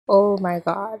Oh my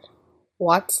God.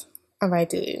 What am I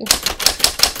doing?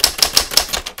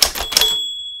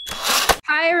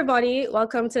 Hi, everybody.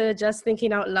 Welcome to Just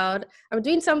Thinking Out Loud. I'm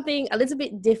doing something a little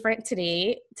bit different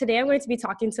today. Today, I'm going to be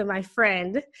talking to my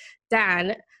friend,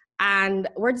 Dan, and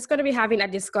we're just going to be having a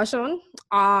discussion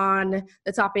on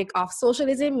the topic of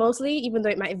socialism mostly, even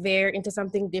though it might veer into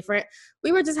something different.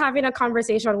 We were just having a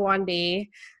conversation one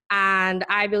day, and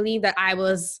I believe that I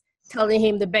was telling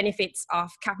him the benefits of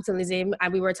capitalism,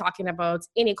 and we were talking about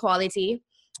inequality.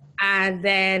 And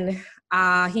then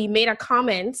he made a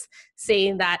comment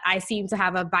saying that I seem to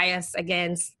have a bias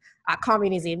against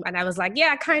communism. And I was like, yeah,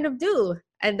 I kind of do.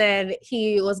 And then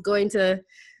he was going to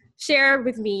share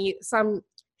with me some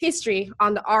history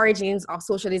on the origins of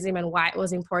socialism and why it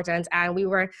was important. And we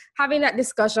were having that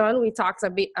discussion. We talked a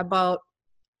bit about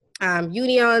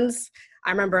unions.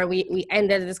 I remember we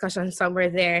ended the discussion somewhere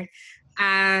there.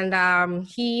 And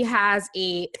he has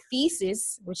a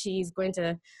thesis, which he's going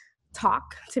to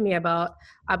talk to me about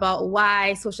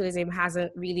why socialism hasn't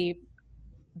really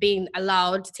been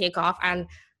allowed to take off. And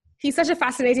he's such a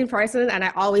fascinating person, and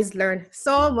I always learn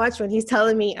so much when he's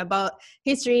telling me about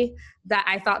history that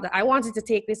I thought that I wanted to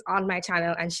take this on my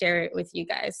channel and share it with you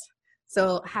guys.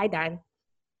 So hi, Dan.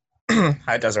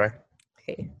 Hi, Desiree.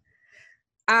 Hey.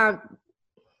 um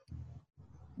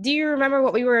do you remember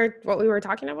what we were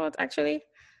talking about actually,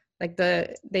 like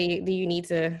the do you need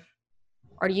to,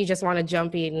 or do you just want to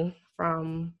jump in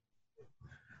from?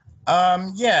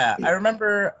 Yeah, I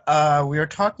remember we were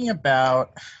talking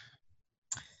about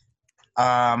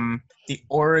the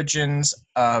origins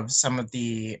of some of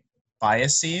the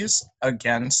biases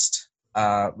against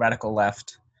radical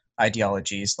left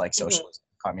ideologies like Mhm. socialism,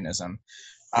 communism.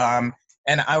 Um,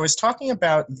 and I was talking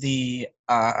about the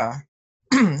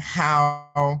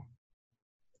how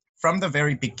from the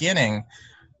very beginning,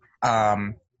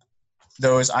 um,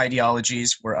 those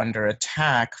ideologies were under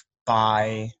attack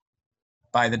by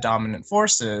by the dominant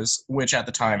forces, which at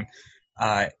the time,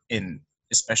 in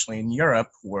especially in Europe,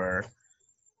 were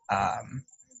um,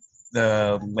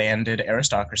 the landed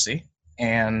aristocracy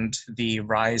and the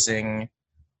rising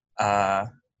uh,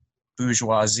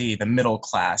 bourgeoisie, the middle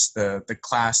class, the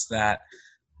class that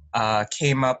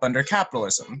came up under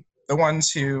capitalism, the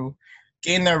ones who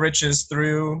gained their riches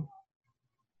through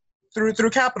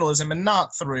capitalism and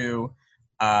not through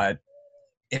uh,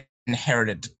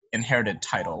 inherited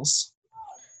titles.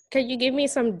 Can you give me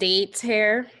some dates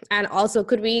here? And also,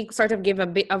 could we sort of give a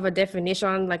bit of a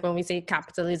definition, like when we say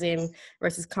capitalism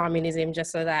versus communism,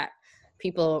 just so that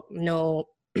people know,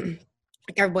 like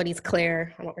everybody's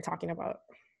clear on what we're talking about?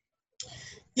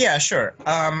 Yeah, sure.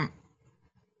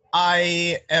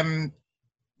 I am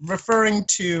referring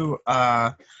to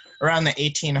around the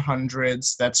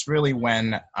 1800s. That's really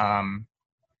when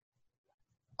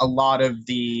a lot of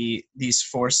these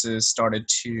forces started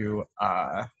to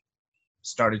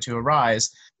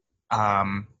arise.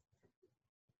 Um,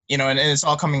 and it's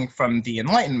all coming from the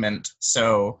Enlightenment.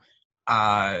 So,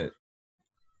 uh,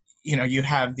 you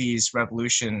have these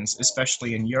revolutions,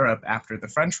 especially in Europe after the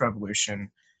French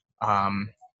Revolution.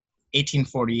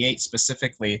 1848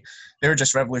 specifically, there were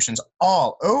just revolutions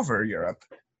all over Europe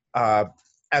uh,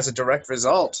 as a direct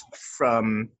result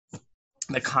from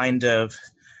the kind of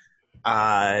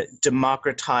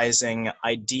democratizing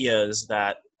ideas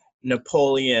that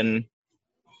Napoleon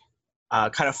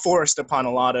kind of forced upon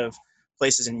a lot of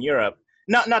places in Europe.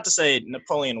 Not to say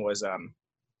Napoleon was, I'm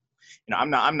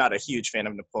not a huge fan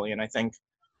of Napoleon. I think.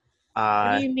 What do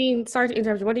Uh, you mean? Sorry to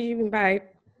interrupt. What did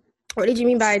you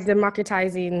mean by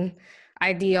democratizing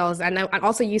ideals? And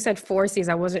also, you said forces.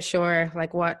 I wasn't sure.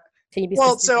 Like, what? Can you be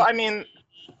well, so specific? I mean,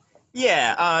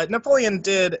 yeah, Napoleon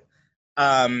did.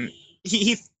 Um,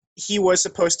 he was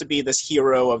supposed to be this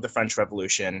hero of the French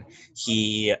Revolution.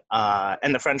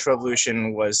 And the French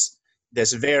Revolution was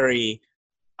this very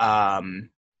um,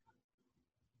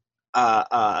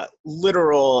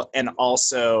 literal and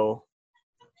also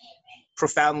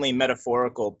profoundly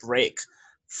metaphorical break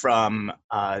from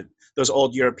those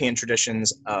old European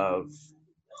traditions of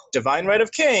divine right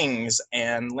of kings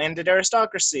and landed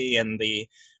aristocracy and the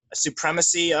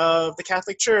supremacy of the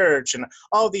Catholic Church and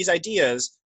all of these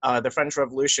ideas. The French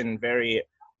Revolution very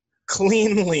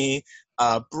cleanly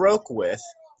broke with.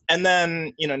 And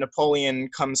then, Napoleon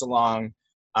comes along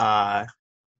uh,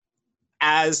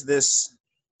 as this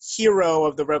hero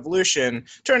of the revolution,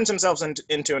 turns himself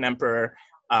into an emperor,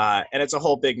 and it's a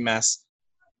whole big mess.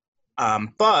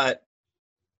 But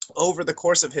over the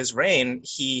course of his reign,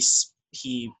 he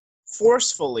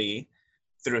forcefully,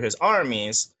 through his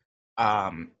armies,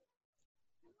 um,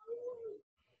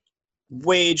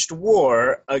 waged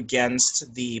war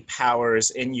against the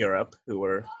powers in Europe who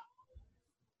were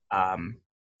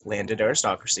landed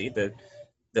aristocracy,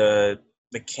 the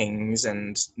kings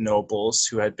and nobles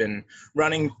who had been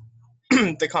running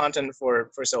the continent for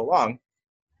so long.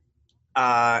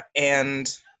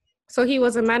 And So he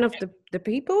was a man of the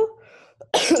people?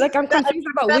 Like, I'm confused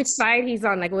about which side he's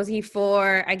on. Like, was he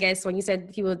for, I guess, when you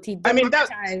said he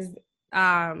democratized,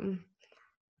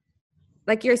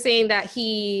 like you're saying that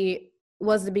he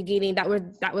was the beginning, that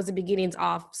was the beginnings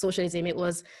of socialism. It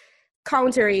was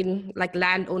countering like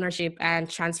land ownership and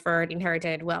transferred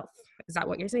inherited wealth. Is that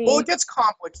what you're saying? Well, it gets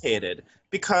complicated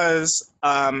because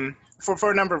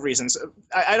for a number of reasons.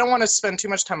 I don't want to spend too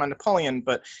much time on Napoleon,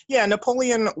 but yeah,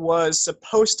 Napoleon was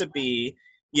supposed to be,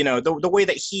 the way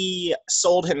that he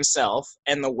sold himself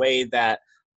and the way that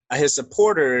his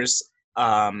supporters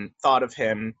thought of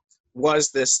him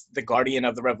was the guardian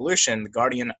of the revolution, the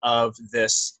guardian of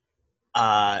this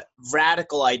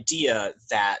radical idea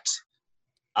that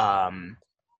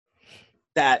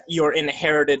that your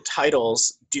inherited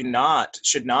titles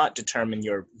should not determine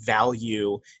your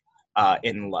value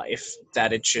in life,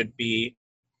 that it should be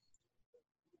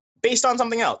based on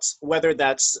something else, whether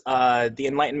that's the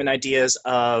Enlightenment ideas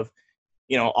of,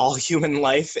 all human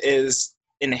life is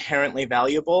inherently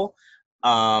valuable,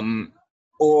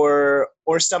 or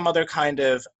some other kind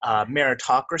of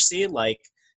meritocracy, like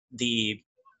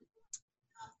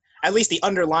at least the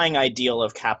underlying ideal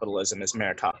of capitalism is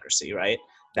meritocracy, right?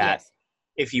 That yes.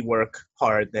 If you work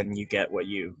hard, then you get what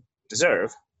you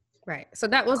deserve. Right. So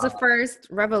that was the first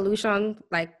revolution,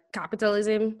 like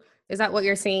capitalism. Is that what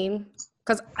you're saying?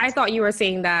 Because I thought you were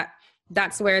saying that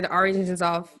that's where the origins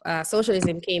of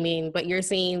socialism came in, but you're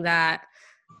saying that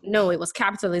no, it was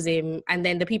capitalism, and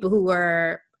then the people who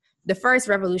were the first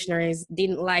revolutionaries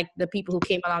didn't like the people who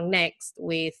came along next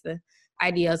with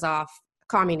ideas of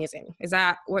communism. Is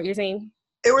that what you're saying?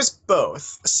 It was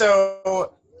both.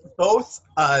 So both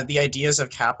the ideas of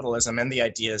capitalism and the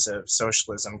ideas of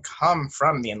socialism come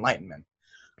from the Enlightenment.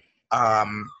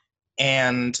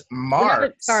 And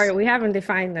Marx... we haven't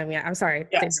defined them yet. I'm sorry.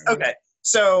 Yes, okay.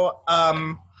 So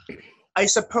I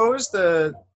suppose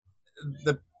the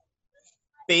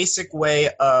basic way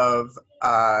of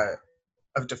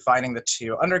defining the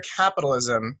two, under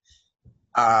capitalism,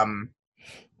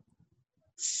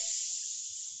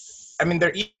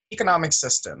 they're economic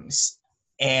systems,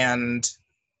 and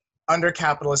under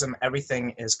capitalism,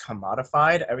 everything is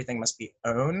commodified, everything must be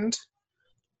owned,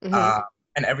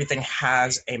 and everything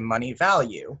has a money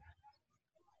value.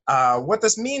 What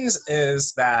this means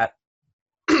is that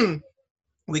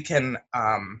we can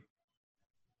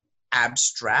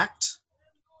abstract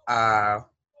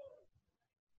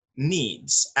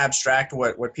needs, abstract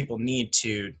what people need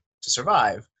to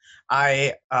survive.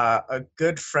 A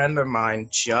good friend of mine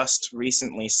just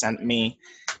recently sent me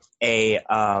a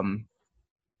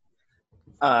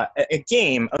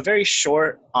game, a very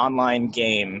short online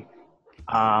game,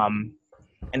 and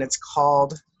it's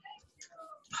called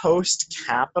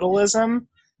Post-Capitalism,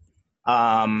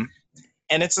 and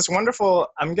it's this wonderful.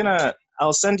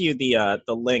 I'll send you the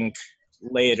link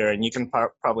later, and you can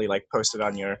probably like post it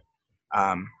on your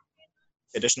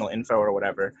additional info or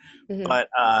whatever. But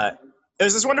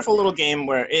there's this wonderful little game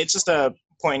where it's just a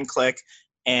point and click,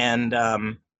 and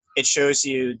it shows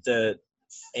you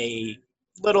a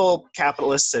little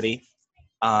capitalist city,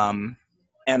 and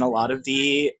a lot of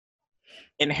the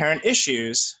inherent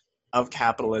issues of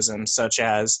capitalism, such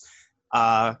as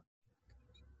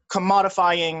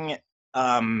commodifying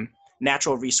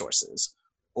natural resources,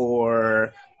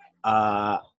 or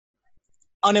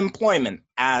unemployment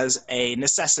as a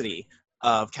necessity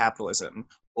of capitalism,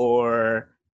 or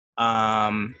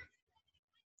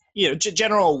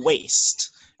general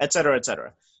waste, et cetera, et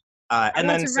cetera. I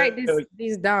want to write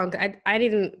these down. I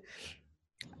didn't.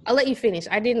 I'll let you finish.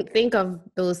 I didn't think of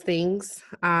those things.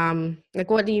 Like,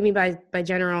 what do you mean by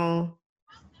general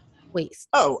waste?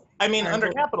 Oh,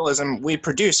 under capitalism, we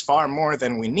produce far more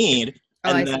than we need,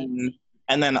 and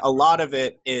then a lot of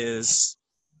it is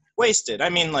wasted.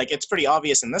 It's pretty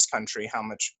obvious in this country how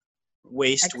much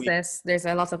waste there's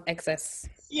a lot of excess.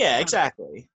 Yeah,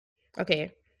 exactly.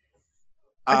 Okay.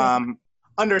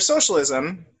 Under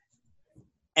socialism,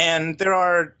 and there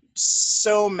are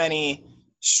so many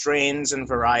strains and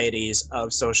varieties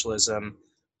of socialism.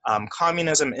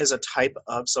 Communism is a type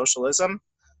of socialism,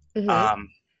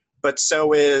 but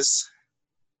so is,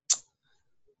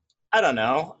 I don't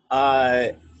know,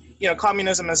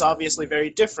 communism is obviously very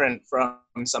different from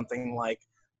something like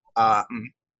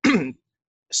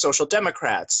social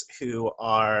democrats, who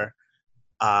are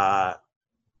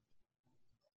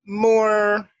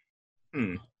more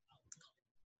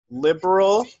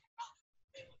liberal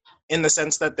in the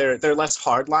sense that they're less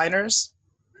hardliners.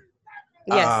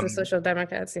 Yes, the Social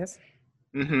Democrats. Yes.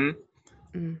 Mm-hmm.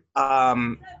 Mm.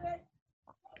 Um,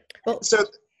 Well, so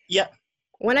yeah.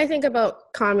 when I think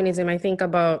about communism, I think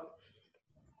about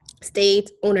state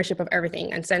ownership of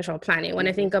everything and central planning. When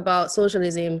I think about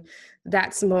socialism,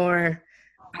 that's more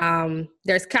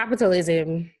there's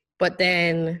capitalism, but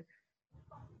then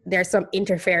there's some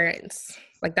interference.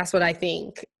 Like that's what I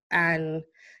think, and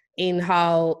in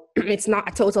how it's not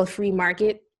a total free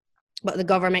market, but the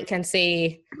government can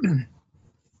say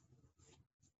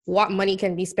what money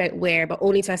can be spent where, but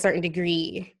only to a certain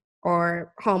degree,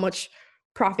 or how much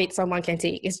profit someone can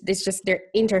take. It's just they're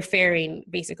interfering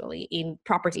basically in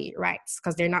property rights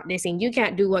because they're saying you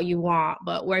can't do what you want,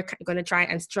 but we're going to try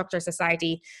and structure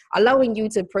society, allowing you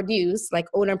to produce, like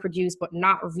own and produce, but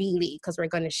not really because we're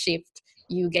going to shift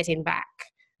you getting back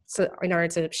so in order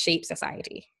to shape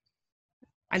society.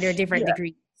 And there are different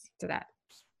degrees to that.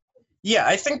 Yeah,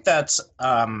 I think that's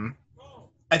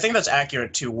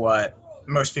accurate to what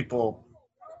most people,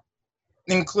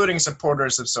 including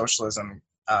supporters of socialism,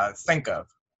 think of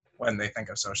when they think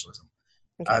of socialism.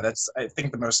 Okay. That's, I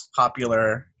think, the most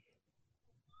popular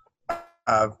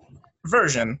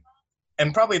version,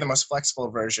 and probably the most flexible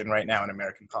version right now in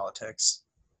American politics.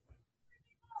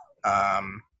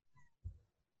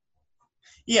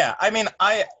 Yeah, I mean,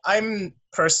 I'm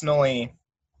personally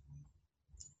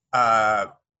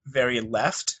very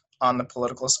left on the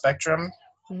political spectrum,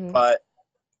 but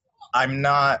I'm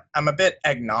a bit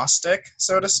agnostic,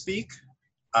 so to speak,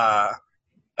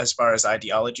 as far as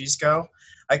ideologies go.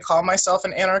 I call myself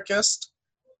an anarchist,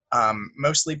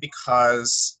 mostly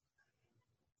because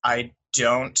I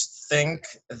don't think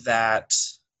that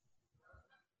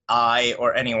I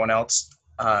or anyone else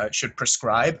should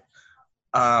prescribe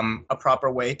a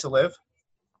proper way to live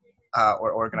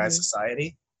or organize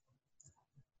society.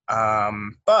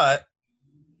 But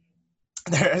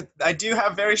I do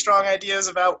have very strong ideas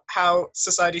about how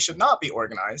society should not be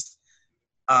organized.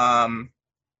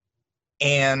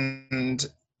 And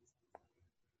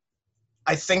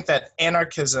I think that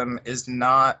anarchism is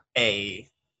not a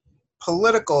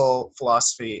political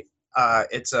philosophy.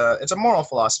 It's a moral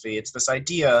philosophy. It's this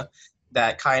idea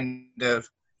that kind of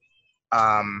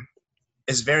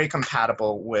is very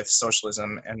compatible with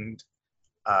socialism and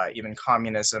even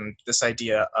communism. This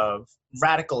idea of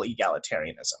radical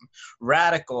egalitarianism,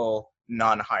 radical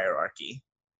non-hierarchy.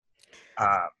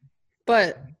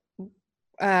 But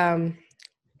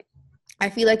I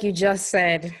feel like you just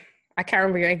said, I can't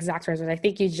remember your exact words, but I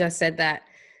think you just said that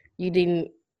you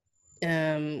didn't,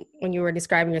 when you were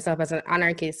describing yourself as an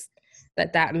anarchist,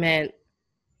 that meant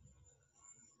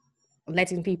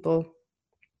letting people,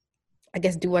 I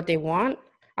guess, do what they want.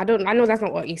 I know that's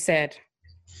not what you said.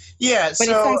 Yeah, but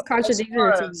it so sounds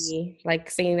contradictory to me, like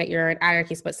saying that you're an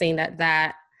anarchist, but saying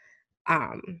that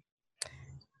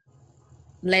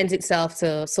lends itself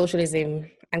to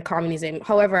socialism and communism.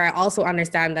 However, I also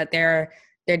understand that there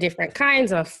are different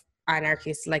kinds of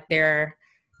anarchists. Like there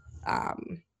are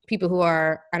people who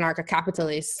are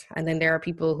anarcho-capitalists, and then there are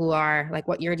people who are like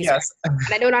what you're describing. Yes.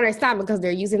 And I don't understand because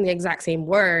they're using the exact same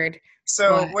word.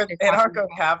 So with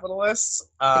anarcho-capitalists,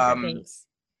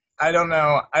 I don't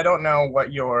know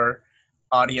what your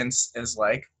audience is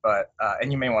like, but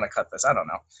and you may want to cut this. I don't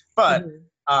know, but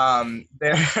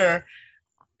they're.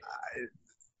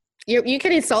 You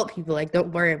can insult people, like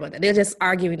don't worry about it. They'll just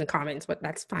argue in the comments, but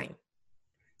that's fine.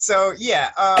 So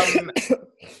yeah,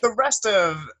 the rest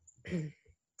of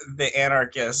the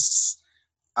anarchists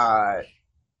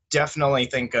definitely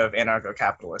think of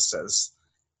anarcho-capitalists as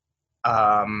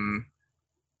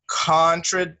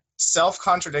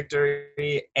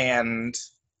self-contradictory, and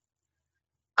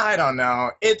I don't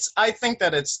know. I think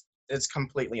that it's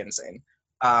completely insane.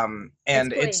 And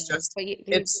explain. It's just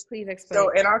please explain.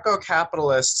 So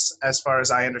anarcho-capitalists, as far as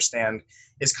I understand,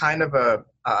 is kind of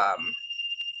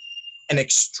an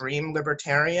extreme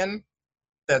libertarian.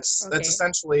 That's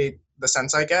essentially the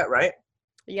sense I get, right?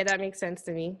 Yeah, that makes sense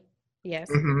to me. Yes.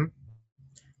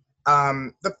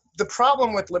 The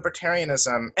problem with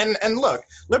libertarianism, and look,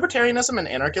 libertarianism and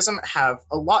anarchism have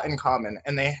a lot in common,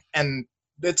 and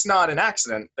it's not an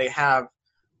accident. They have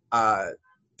the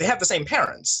same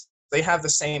parents. They have the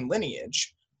same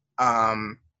lineage.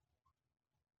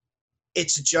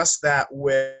 It's just that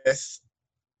with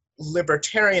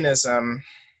libertarianism,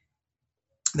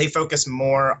 they focus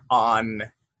more on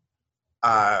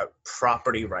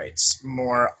property rights,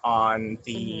 more on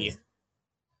the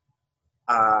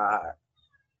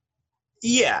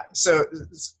so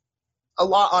a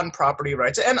lot on property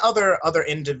rights and other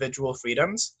individual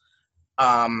freedoms.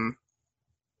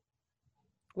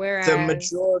 Whereas the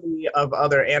majority of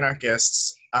other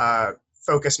anarchists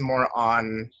focus more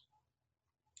on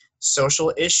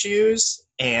social issues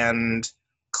and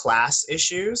class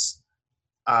issues.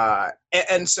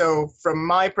 And so from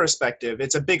my perspective,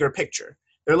 it's a bigger picture.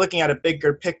 They're looking at a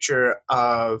bigger picture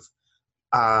of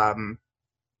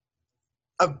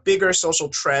bigger social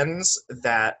trends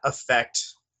that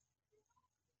affect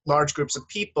large groups of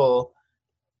people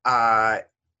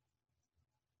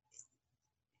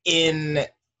in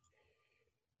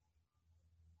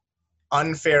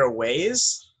unfair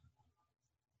ways.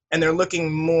 And they're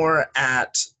looking more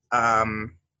at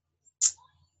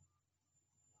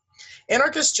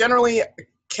anarchists generally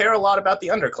care a lot about the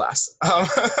underclass.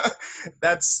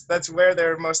 That's where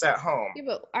they're most at home. Yeah,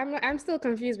 but I'm still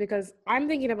confused because I'm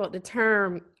thinking about the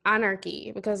term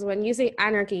anarchy, because when you say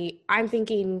anarchy, I'm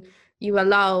thinking you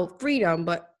allow freedom,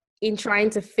 but in trying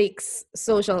to fix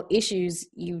social issues,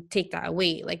 you take that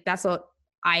away. Like, that's what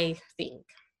I think.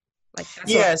 Like,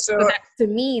 so that, to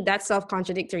me, that's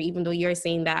self-contradictory, even though you're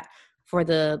saying that for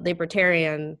the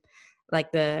libertarian,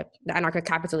 like the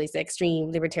anarcho-capitalist, the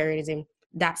extreme libertarianism,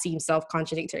 that seems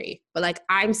self-contradictory. But like,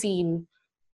 I'm seeing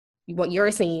what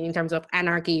you're saying in terms of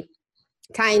anarchy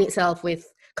tying itself with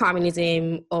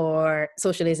communism or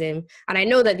socialism. And I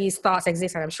know that these thoughts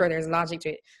exist, and I'm sure there's logic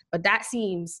to it, but that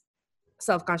seems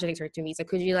self-contradictory to me. So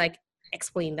could you like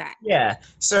explain that? Yeah.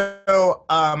 So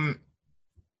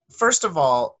first of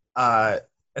all,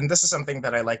 and this is something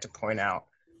that I like to point out,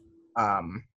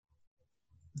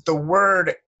 the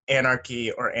word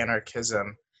anarchy or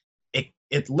anarchism,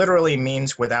 it literally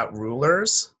means without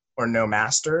rulers or no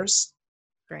masters.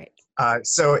 Right.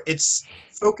 So it's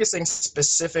focusing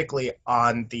specifically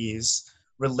on these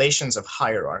relations of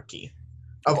hierarchy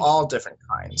of all different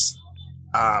kinds.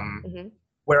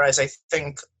 Whereas I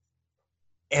think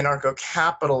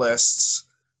anarcho-capitalists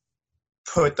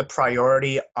put the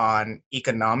priority on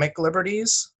economic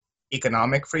liberties,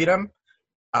 economic freedom.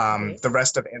 The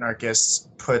rest of anarchists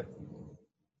put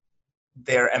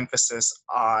their emphasis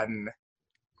on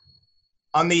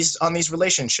these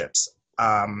relationships.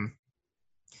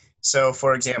 So,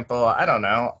 for example, I don't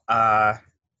know,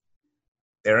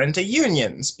 they're into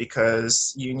unions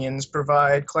because unions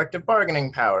provide collective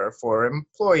bargaining power for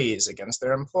employees against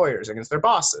their employers, against their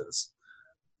bosses.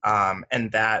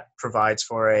 And that provides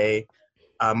for a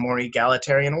more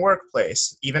egalitarian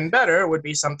workplace. Even better would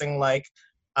be something like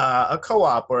a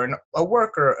co-op or a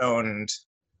worker-owned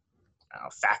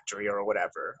factory or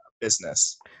whatever,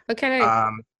 business. Okay.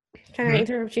 Can I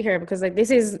interrupt you here? Because like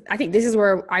I think this is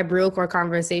where I broke our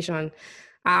conversation.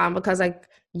 Because like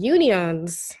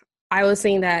unions, I was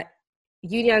saying that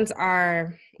unions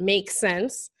make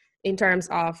sense in terms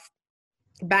of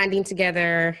banding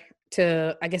together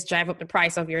to, I guess, drive up the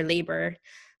price of your labor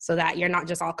so that you're not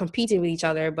just all competing with each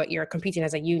other, but you're competing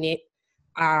as a unit.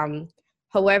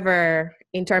 However,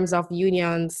 in terms of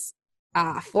unions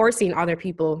forcing other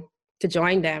people to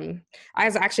join them, I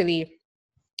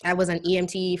was an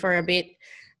EMT for a bit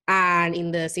and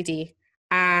in the city,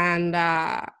 and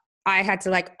I had to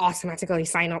like automatically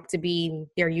sign up to be in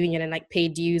their union and like pay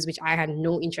dues, which I had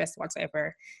no interest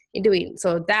whatsoever in doing.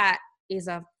 So that is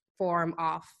a form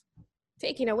of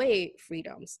taking away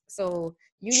freedoms. So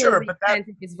union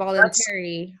is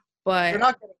voluntary, but you're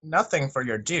not getting nothing for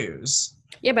your dues.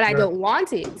 Yeah, but I don't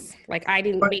want it. Like, I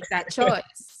didn't make that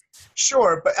choice.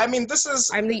 Sure, but I mean, this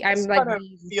kind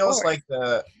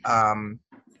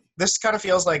of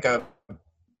feels like a,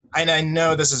 and I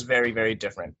know this is very, very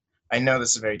different.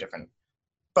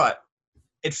 But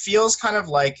it feels kind of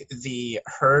like the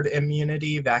herd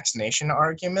immunity vaccination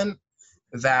argument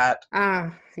that...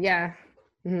 yeah.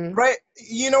 Mm-hmm. Right?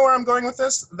 You know where I'm going with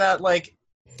this? That, like...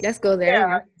 Let's go there.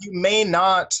 Yeah, you may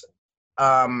not...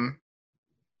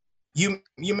 you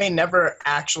may never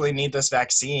actually need this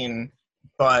vaccine,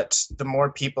 but the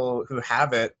more people who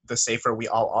have it, the safer we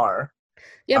all are.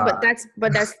 Yeah, but that's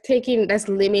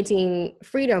limiting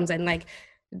freedoms, and like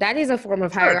that is a form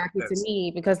of hierarchy to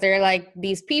me, because they're like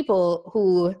these people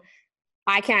who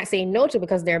I can't say no to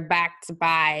because they're backed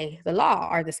by the law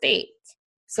or the state.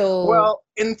 So, well,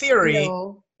 in theory,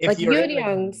 if like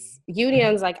unions,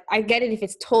 like I get it if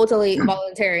it's totally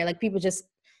voluntary, like people just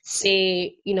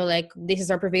say, like this is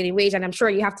our prevailing wage, and I'm sure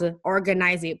you have to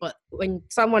organize it. But when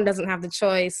someone doesn't have the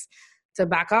choice to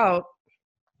back out,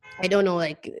 I don't know,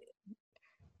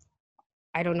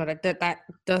 that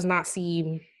does not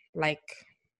seem like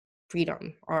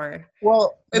freedom or...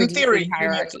 Well, in theory,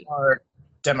 unions are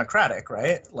democratic,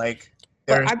 right? Like,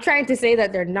 but I'm trying to say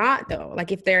that they're not, though.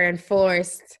 Like, if they're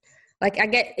enforced, like I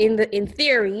get in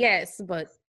theory, yes, but...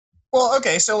 Well,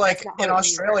 okay, so like in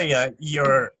Australia,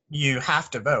 you have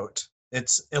to vote.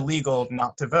 It's illegal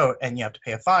not to vote, and you have to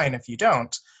pay a fine if you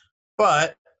don't.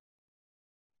 But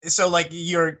so like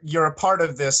you're a part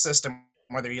of this system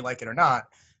whether you like it or not,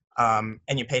 and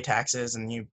you pay taxes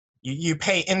and you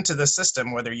pay into the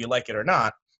system whether you like it or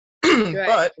not. Right.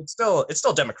 But it's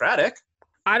still democratic.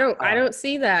 I don't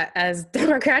see that as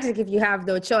democratic if you have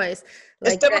no choice.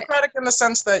 It's Like democratic in the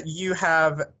sense that you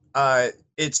have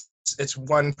it's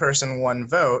one person, one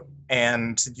vote,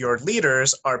 and your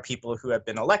leaders are people who have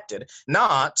been elected,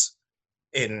 not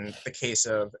in the case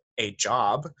of a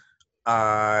job,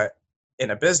 in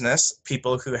a business,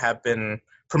 people who have been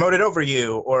promoted over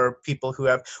you, or people who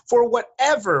have, for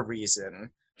whatever reason,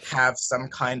 have some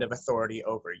kind of authority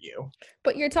over you.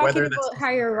 But you're talking about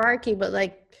hierarchy, but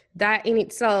like that in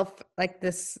itself, like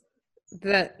this,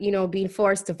 being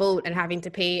forced to vote and having to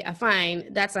pay a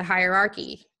fine, that's a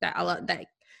hierarchy that a lot that.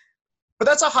 But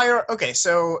that's a higher. Okay,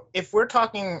 so if we're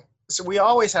talking, so we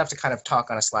always have to kind of talk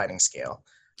on a sliding scale,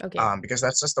 Okay. Because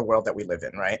that's just the world that we live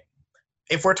in, right?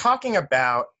 If we're talking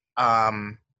about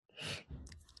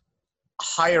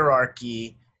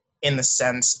hierarchy in the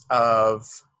sense of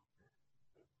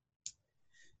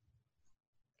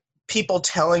people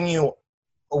telling you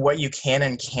what you can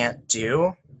and can't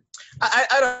do,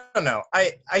 I don't know.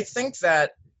 I think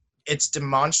that it's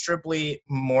demonstrably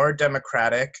more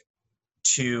democratic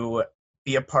to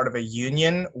be a part of a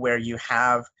union where you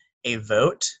have a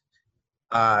vote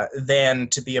than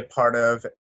to be a part of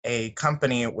a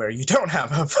company where you don't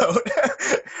have a vote.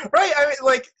 Right? I mean,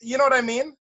 like, you know what I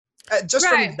mean? Just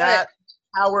right, from that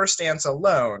power stance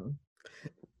alone.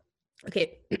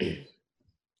 Okay.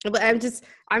 But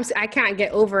I can't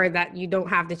get over that you don't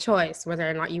have the choice whether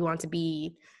or not you want to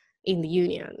be in the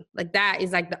union. Like that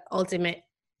is like the ultimate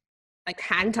like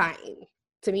hand tying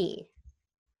to me.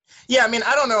 Yeah, I mean,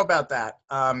 I don't know about that.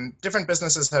 Different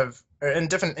businesses have, and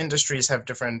different industries have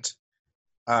different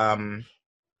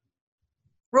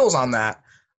rules on that.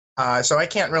 So I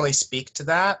can't really speak to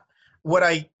that. What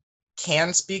I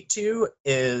can speak to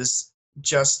is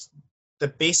just the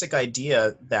basic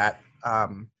idea that,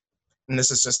 and this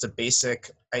is just a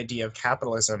basic idea of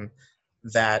capitalism,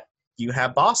 that you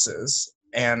have bosses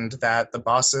and that the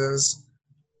bosses,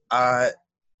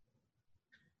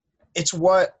 it's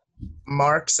what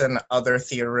Marx and other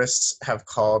theorists have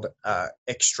called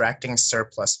extracting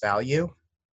surplus value,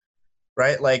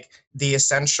 right? Like the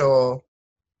essential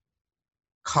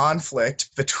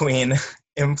conflict between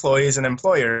employees and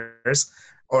employers,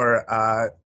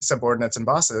 or subordinates and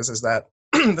bosses, is that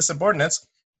the subordinates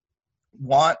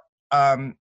want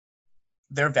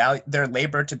their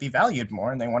labor to be valued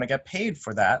more, and they want to get paid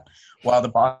for that, while the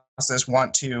bosses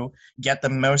want to get the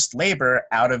most labor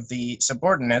out of the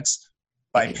subordinates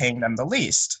by paying them the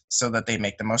least so that they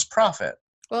make the most profit.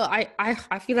 Well, I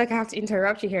feel like I have to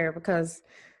interrupt you here because,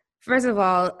 first of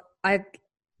all,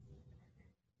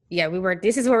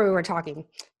 this is where we were talking.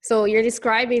 So you're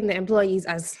describing the employees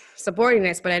as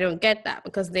subordinates, but I don't get that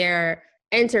because they're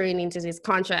entering into these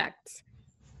contracts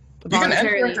voluntarily. You can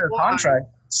enter into a contract,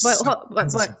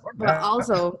 but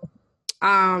also,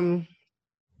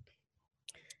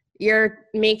 you're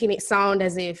making it sound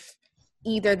as if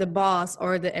either the boss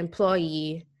or the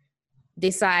employee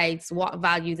decides what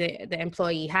value the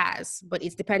employee has, but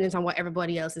it's dependent on what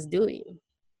everybody else is doing.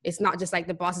 It's not just like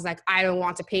the boss is like, I don't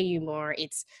want to pay you more.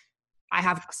 It's, I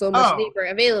have so much labor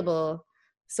available.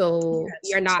 So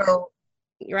you're not,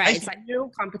 right. It's like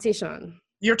competition.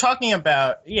 You're talking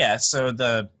about, so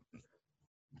the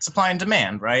supply and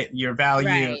demand, right? Your value,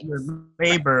 right. Your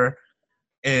labor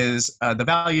is, the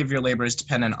value of your labor is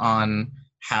dependent on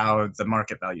how the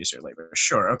market values your labor.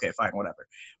 Sure, okay, fine, whatever.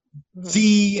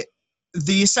 Mm-hmm.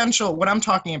 The essential, what I'm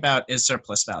talking about is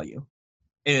surplus value,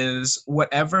 is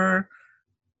what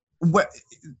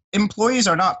employees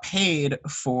are not paid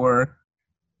for,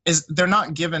 is they're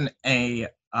not given a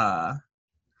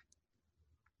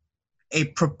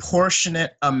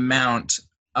proportionate amount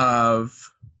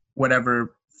of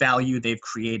whatever value they've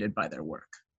created by their work.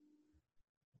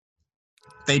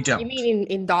 They don't. You mean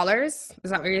in dollars?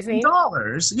 Is that what you're saying?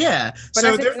 Dollars, yeah. But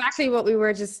so that's exactly what we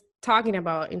were just talking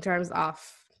about in terms of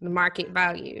the market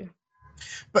value.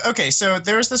 But okay, so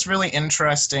there's this really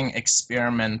interesting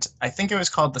experiment. I think it was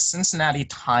called the Cincinnati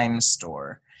Times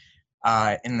Store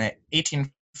in the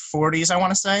 1840s, I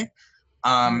want to say.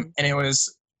 And it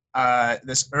was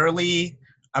this early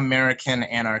American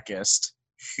anarchist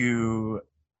who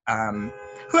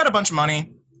had a bunch of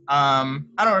money. I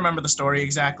don't remember the story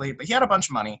exactly, but he had a bunch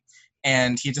of money,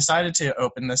 and he decided to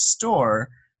open this store.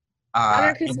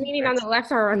 Anarchist meaning on the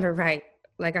left or on the right?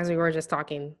 Like as we were just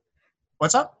talking.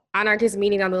 What's up? Anarchist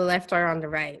meaning on the left or on the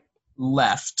right?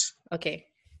 Left. Okay.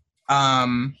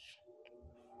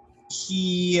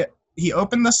 He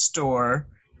opened the store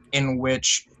in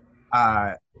which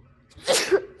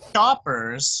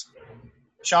shoppers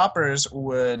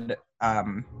would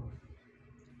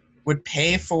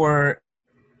pay for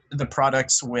the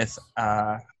products with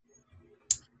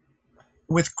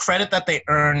credit that they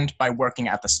earned by working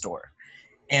at the store.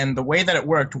 And the way that it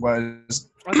worked was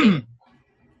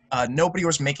nobody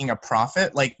was making a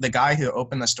profit. Like, the guy who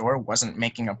opened the store wasn't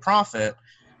making a profit.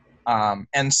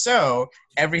 And so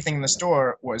everything in the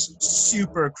store was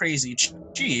super crazy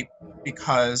cheap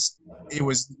because you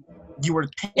were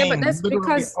paying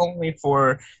literally only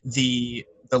for the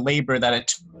labor that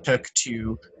it took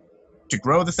to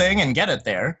grow the thing and get it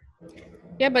there.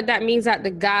 Yeah, but that means that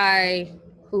the guy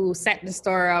who set the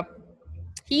store up,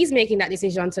 he's making that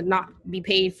decision to not be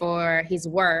paid for his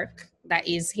work. That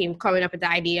is him coming up with the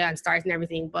idea and starting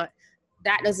everything. But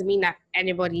that doesn't mean that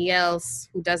anybody else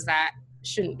who does that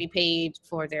shouldn't be paid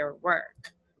for their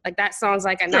work. Like, that sounds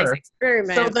like a nice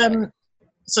experiment.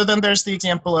 So then there's the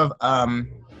example of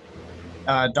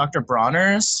Dr.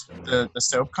 Bronner's, the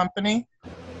soap company.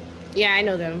 Yeah, I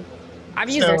know them. I've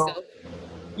used their soap.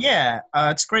 Yeah,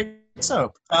 it's great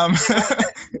soap.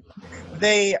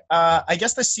 They, I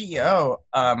guess the CEO,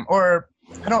 or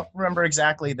I don't remember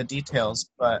exactly the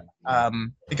details, but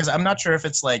because I'm not sure if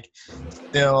it's like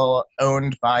still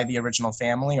owned by the original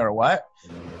family or what,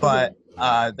 but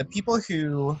the people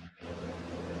who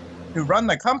run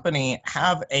the company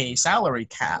have a salary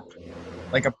cap,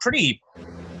 like a pretty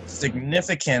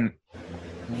significant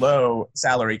low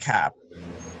salary cap.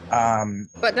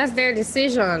 But that's their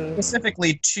decision.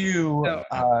 Specifically to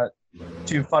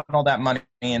funnel that money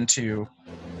into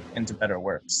better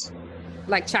works.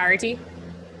 Like charity?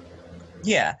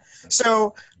 Yeah.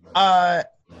 So,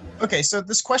 okay, so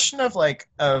this question of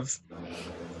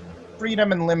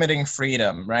freedom and limiting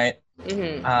freedom, right?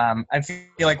 Mm-hmm. I feel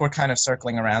like we're kind of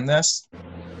circling around this.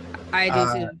 I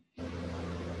do too.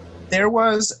 There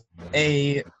was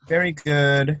a very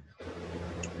good,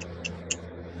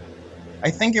 I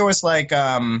think it was like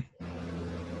that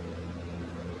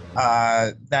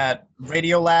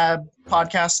Radiolab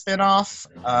podcast spinoff,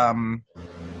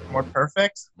 More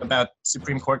Perfect, about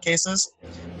Supreme Court cases.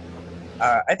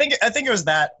 I think it was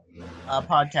that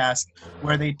podcast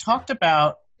where they talked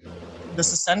about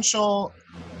this essential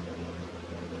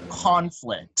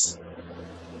conflict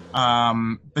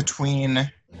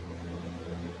between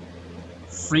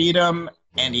freedom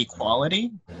and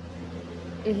equality.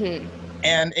 Mm-hmm.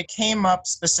 And it came up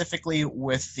specifically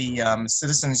with the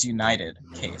Citizens United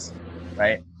case,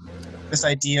 right? This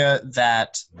idea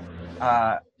that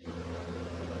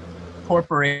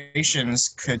corporations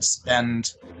could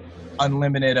spend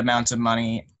unlimited amounts of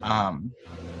money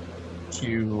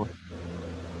to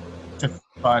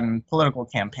fund political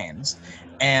campaigns,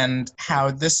 and how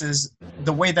this is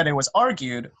the way that it was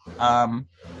argued.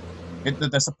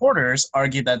 The supporters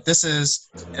argued that this is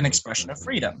an expression of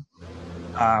freedom,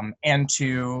 and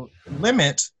to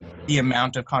limit the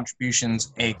amount of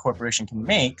contributions a corporation can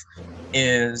make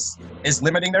is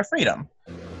limiting their freedom.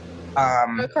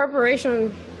 A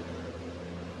corporation.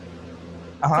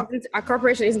 A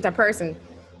corporation isn't a person.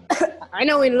 I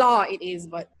know in law it is,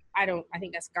 but I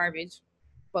think that's garbage.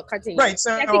 But continue. Right.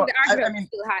 So I think the argument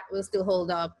will still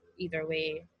hold up either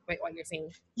way. Wait, what you're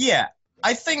saying? Yeah,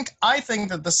 I think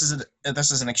that this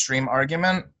is an extreme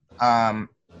argument.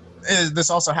 This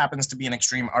also happens to be an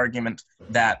extreme argument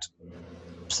that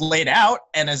played out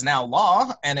and is now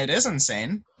law, and it is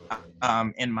insane,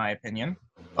 in my opinion.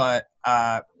 But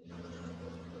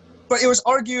it was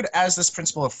argued as this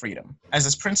principle of freedom, as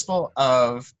this principle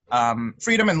of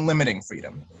freedom and limiting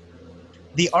freedom.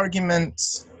 The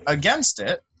arguments against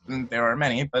it, and there are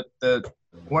many, but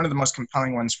one of the most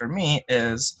compelling ones for me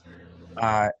is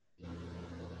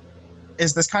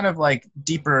this kind of like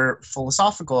deeper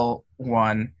philosophical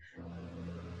one.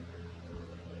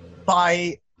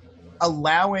 By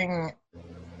allowing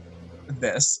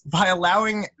this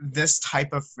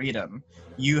type of freedom,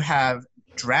 you have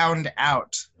drowned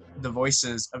out the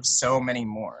voices of so many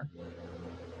more.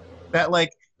 That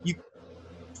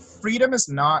freedom is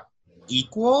not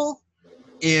equal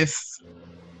if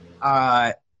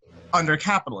under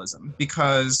capitalism,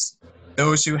 because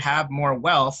those who have more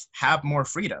wealth have more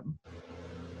freedom.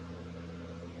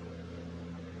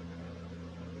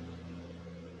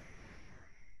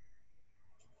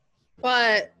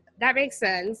 But that makes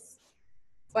sense.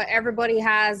 But everybody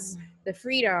has the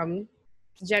freedom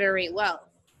to generate wealth.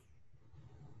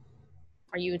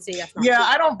 Or you would say that's not true?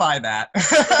 I don't buy that.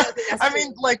 I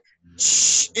mean,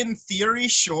 in theory,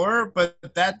 sure, but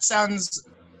that sounds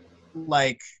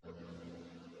like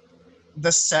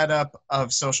the setup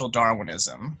of social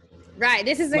Darwinism. Right.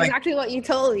 This is exactly what you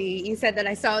told me. You said that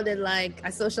I sounded like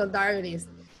a social Darwinist.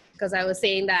 because I was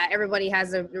saying that everybody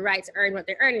has the right to earn what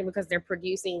they're earning because they're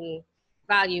producing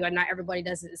value, and not everybody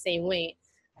does it the same way.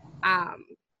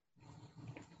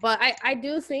 But I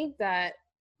do think that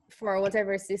for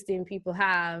whatever system people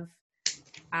have,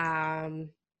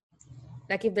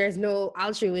 like if there's no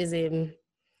altruism,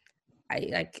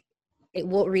 it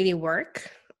won't really work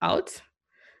out.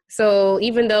 So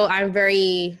even though I'm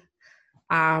very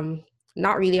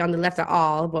not really on the left at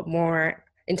all, but more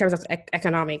in terms of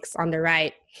economics on the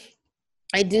right,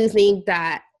 I do think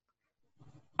that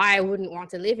I wouldn't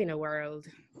want to live in a world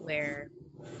where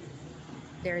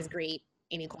there's great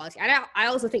inequality. And I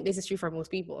also think this is true for most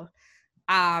people.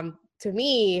 To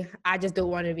me, I just don't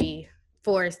want to be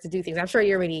forced to do things. I'm sure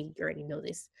you already know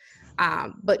this.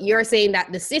 But you're saying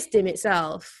that the system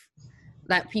itself,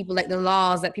 that people, like the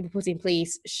laws that people put in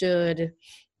place, should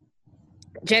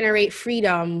generate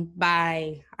freedom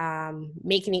by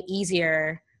making it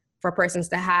easier for persons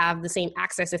to have the same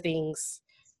access to things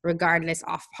regardless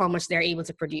of how much they're able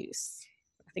to produce.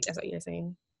 I think that's what you're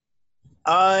saying.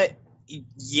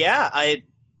 Yeah,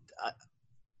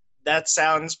 that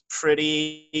sounds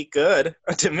pretty good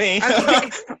to me. Okay.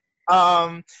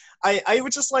 I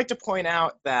would just like to point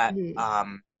out that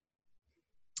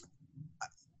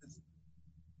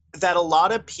that a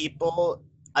lot of people,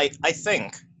 I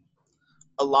think,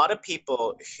 a lot of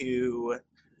people who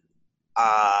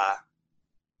are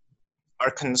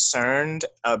concerned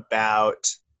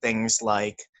about things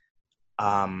like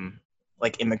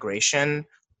immigration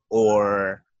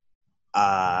or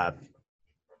the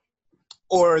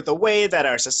way that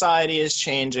our society is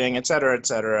changing, et cetera, et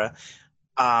cetera.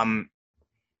 I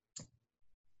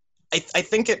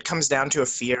think it comes down to a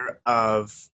fear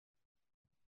of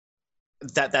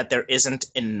that there isn't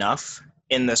enough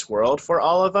in this world for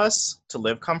all of us to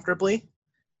live comfortably.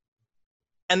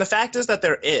 And the fact is that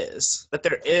there is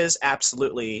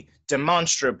absolutely,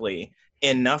 demonstrably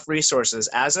enough resources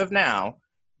as of now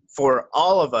for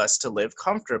all of us to live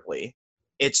comfortably.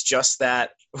 It's just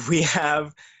that we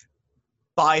have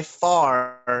by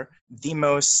far the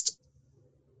most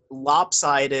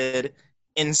lopsided,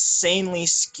 insanely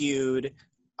skewed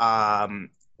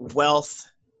wealth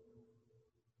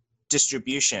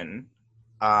distribution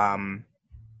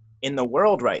in the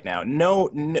world right now.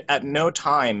 At no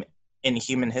time in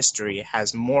human history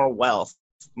has more wealth,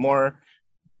 more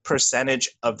percentage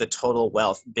of the total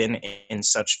wealth been in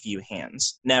such few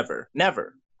hands. Never.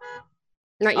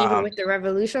 Not even with the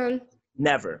revolution?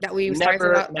 Never. That we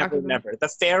started out never. The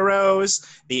pharaohs,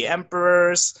 the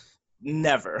emperors,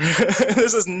 never.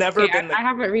 This has never been I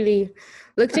haven't really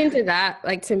looked into that.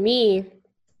 Like, to me,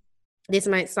 this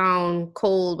might sound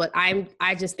cold, but I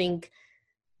just think,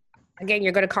 again,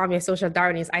 you're going to call me a social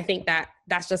Darwinist. I think that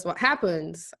that's just what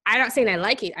happens. I'm not saying I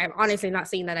like it. I'm honestly not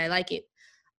saying that I like it.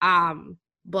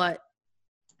 But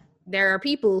there are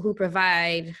people who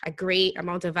provide a great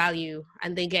amount of value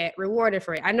and they get rewarded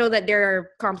for it. I know that there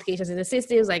are complications in the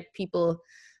systems, like people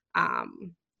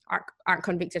aren't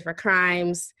convicted for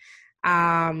crimes.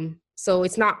 So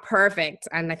it's not perfect.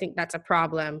 And I think that's a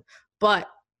problem. But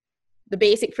the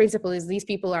basic principle is these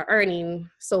people are earning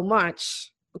so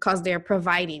much because they're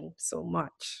providing so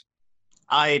much.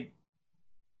 I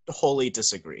wholly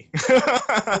disagree.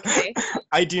 Okay.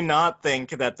 I do not think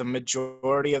that the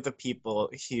majority of the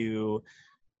people who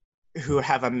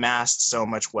have amassed so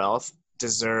much wealth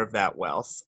deserve that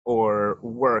wealth or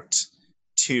worked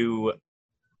to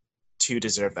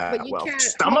deserve that wealth.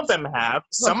 Some of them have.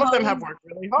 Some of them have worked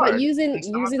really hard. But using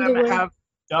the word, have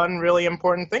done really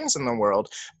important things in the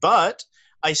world. But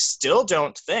I still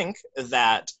don't think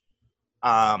that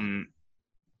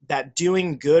that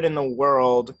doing good in the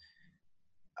world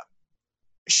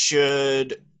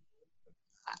should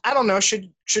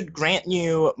grant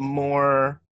you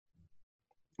more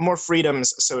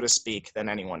freedoms, so to speak, than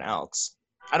anyone else.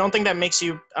 I don't think that makes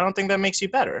you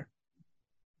better.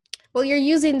 Well, you're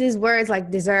using these words like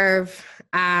deserve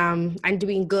and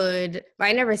doing good, but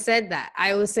I never said that.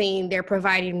 I was saying they're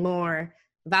providing more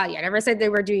value. I never said they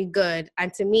were doing good.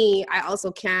 And to me, I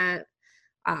also can't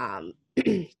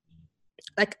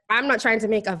like, I'm not trying to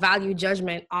make a value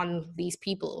judgment on these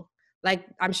people. Like,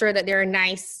 I'm sure that there are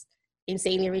nice,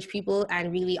 insanely rich people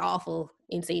and really awful,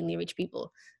 insanely rich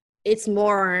people. It's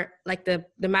more like the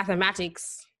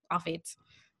mathematics of it,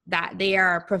 that they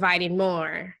are providing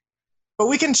more. But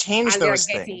we can change those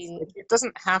things. It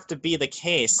doesn't have to be the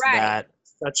case that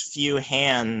such few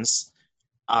hands,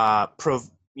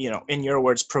 in your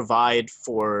words, provide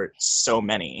for so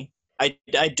many. I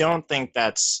don't think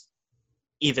that's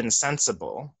even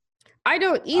sensible. I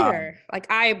don't either. But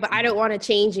I don't want to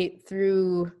change it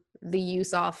through the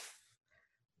use of,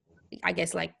 I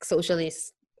guess, like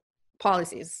socialist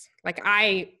policies. Like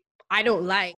I don't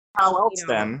like, How else you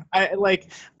know. then?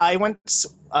 I went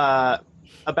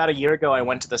about a year ago. I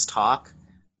went to this talk,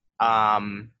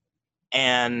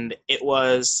 and it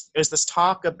was this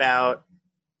talk about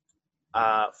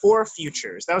Four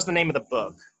Futures. That was the name of the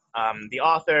book. The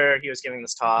author, he was giving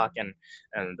this talk, and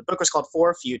the book was called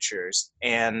Four Futures.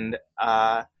 And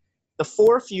the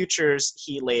four futures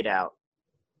he laid out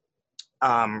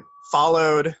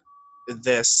followed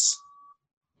this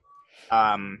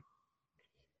kind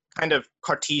of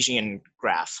Cartesian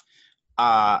graph.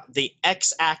 The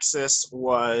x-axis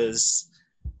was,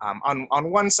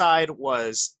 on one side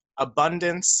was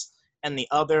abundance, and the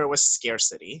other was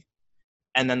scarcity.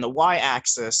 And then the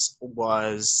y-axis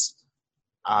was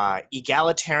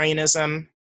egalitarianism,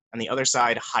 and the other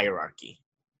side, hierarchy.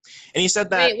 And he said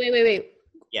that... Wait.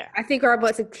 Yeah. I think we're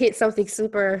about to hit something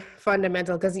super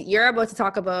fundamental, because you're about to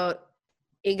talk about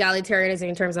egalitarianism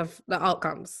in terms of the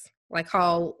outcomes, like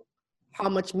how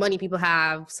much money people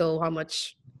have, so how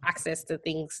much access to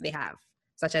things they have,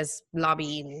 such as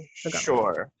lobbying the government.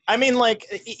 Sure. I mean, like,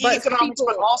 economics,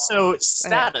 but also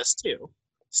status too.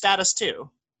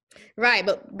 Right,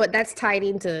 but that's tied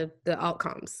into the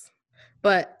outcomes.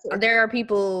 But there are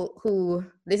people who,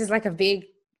 this is like a big,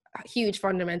 huge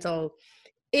fundamental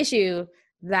issue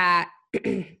that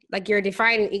like you're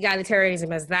defining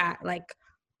egalitarianism as that, like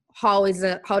how does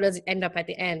it end up at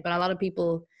the end? But a lot of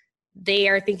people, they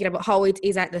are thinking about how it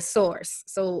is at the source.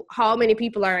 So how many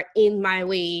people are in my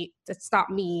way to stop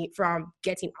me from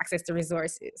getting access to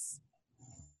resources?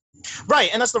 Right,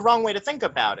 and that's the wrong way to think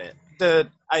about it.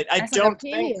 I don't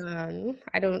think...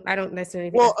 I don't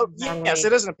necessarily think well, that's the wrong yes, way.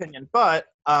 it is an opinion, but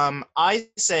I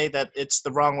say that it's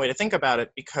the wrong way to think about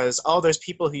it, because all those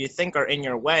people who you think are in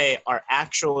your way are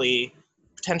actually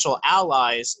potential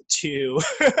allies to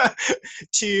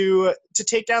to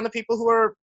take down the people who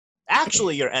are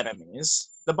actually your enemies,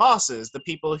 the bosses, the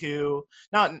people who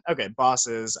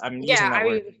bosses. I'm using that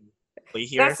word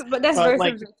here, but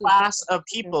like the class of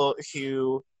people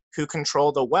who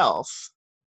control the wealth,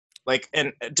 like,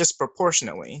 and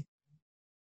disproportionately.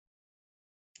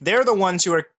 They're the ones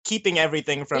who are keeping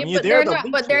everything from you.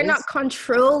 But they're not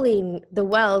controlling the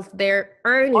wealth. They're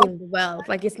earning the wealth.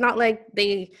 Like, it's not like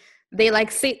they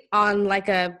like sit on like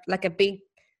a big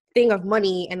thing of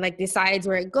money and like decides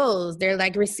where it goes. They're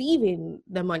like receiving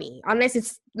the money, unless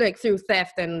it's like through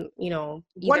theft and, you know.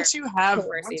 Once you've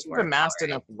amassed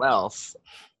enough wealth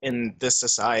in this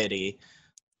society,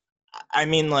 I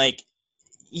mean, like,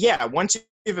 yeah, once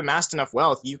you've amassed enough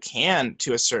wealth, you can,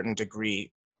 to a certain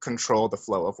degree, control the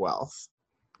flow of wealth.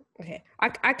 Okay.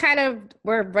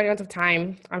 We're running out of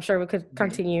time. I'm sure we could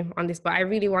continue on this, but I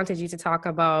really wanted you to talk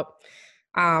about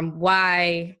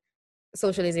why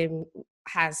socialism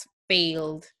has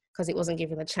failed because it wasn't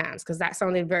given a chance, because that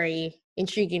sounded very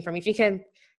intriguing for me. If you can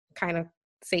kind of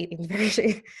say it in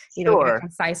very, in a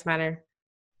concise manner.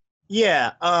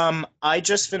 Yeah, I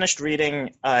just finished reading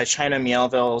China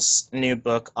Miéville's new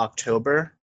book,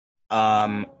 October,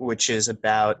 which is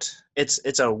about,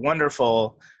 it's a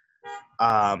wonderful,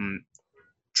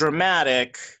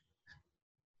 dramatic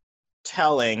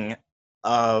telling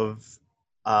of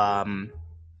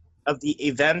the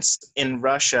events in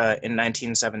Russia in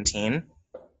 1917,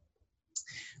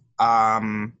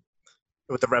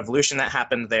 with the revolution that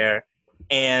happened there,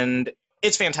 and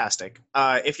it's fantastic.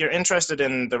 If you're interested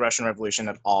in the Russian Revolution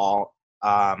at all,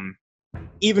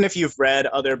 even if you've read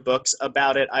other books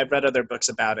about it, I've read other books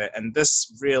about it, and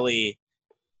this really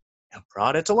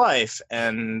brought it to life,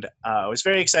 and it was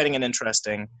very exciting and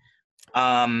interesting.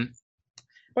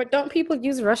 But don't people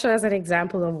use Russia as an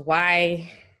example of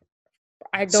why?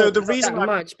 I don't know that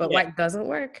much, but why it doesn't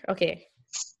work? Okay.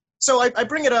 So I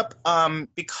bring it up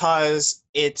because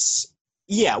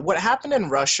what happened in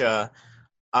Russia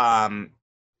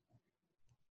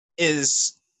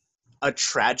is a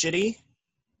tragedy,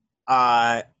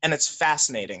 and it's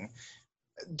fascinating.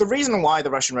 The reason why the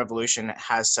Russian Revolution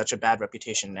has such a bad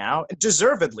reputation now,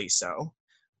 deservedly so,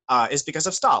 is because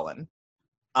of Stalin.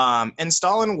 And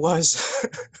Stalin was...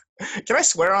 Can I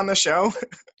swear on the show?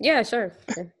 Yeah, sure.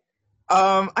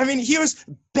 I mean, he was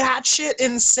batshit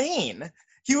insane.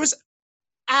 He was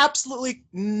absolutely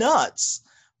nuts.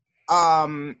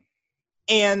 And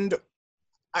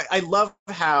I love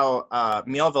how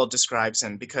Miéville describes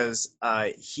him, because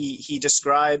he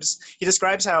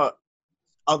describes how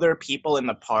other people in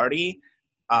the party,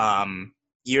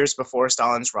 years before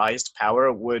Stalin's rise to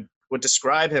power, would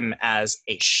describe him as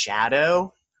a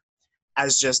shadow,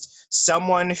 as just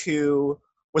someone who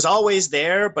was always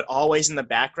there but always in the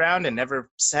background and never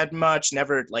said much,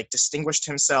 never like distinguished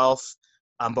himself,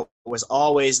 but was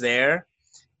always there.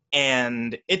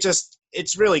 And it just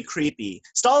it's really creepy.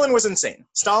 Stalin was insane.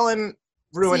 Stalin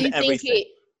ruined everything.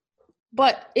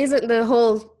 But isn't the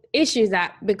whole issue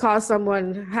that because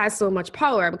someone has so much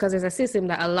power, because there's a system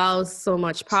that allows so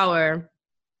much power,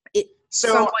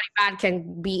 somebody bad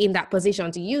can be in that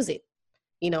position to use it?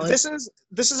 This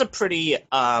is a pretty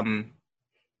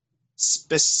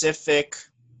specific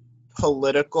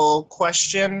political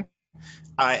question,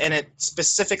 and it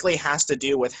specifically has to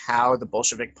do with how the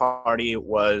Bolshevik Party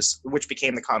which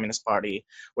became the Communist Party,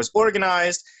 was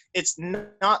organized. It's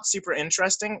not super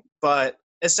interesting, but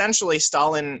essentially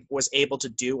Stalin was able to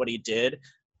do what he did,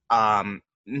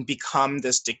 become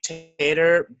this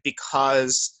dictator,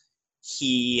 because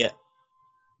he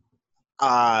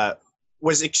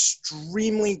was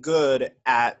extremely good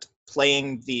at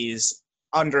playing these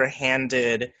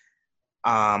underhanded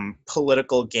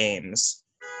political games.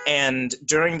 And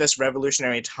during this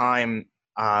revolutionary time,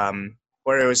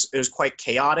 where it was quite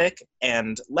chaotic,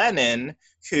 and Lenin,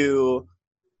 who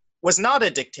was not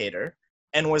a dictator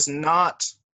and was not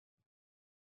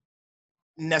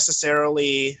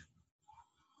necessarily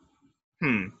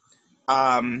a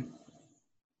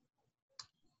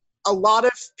lot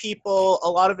of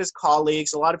his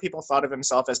colleagues, a lot of people thought of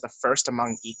himself as the first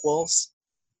among equals,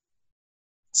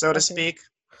 so to speak,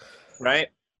 right?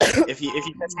 If you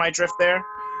catch my drift there,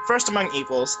 first among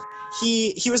equals.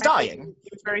 He was dying. He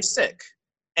was very sick,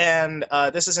 and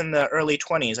this is in the early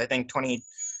 20s, I think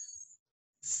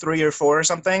 23 or 4 or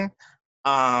something.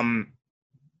 And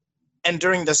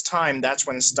during this time, that's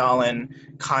when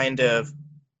Stalin kind of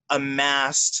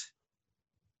amassed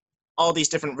all these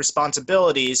different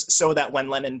responsibilities, so that when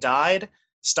Lenin died,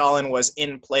 Stalin was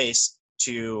in place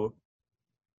to,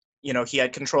 he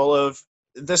had control of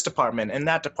this department and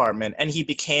that department, and he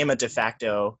became the de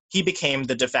facto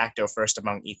first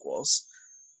among equals.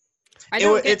 I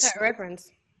don't get that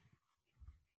reference.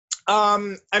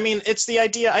 I mean, it's the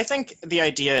idea. I think the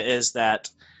idea is that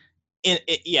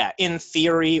in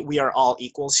theory, we are all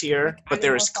equals here, but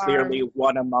there is clearly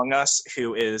one among us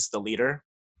who is the leader.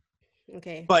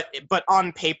 Okay. But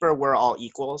on paper, we're all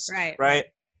equals. Right.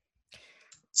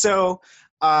 So,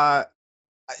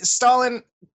 Stalin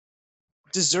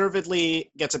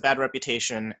deservedly gets a bad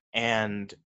reputation,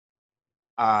 and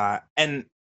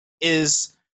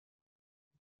is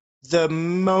the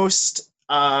most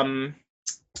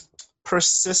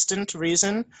persistent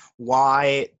reason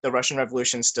why the Russian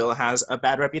Revolution still has a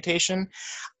bad reputation.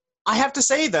 I have to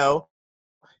say, though,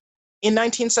 in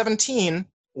 1917,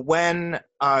 when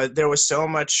there was so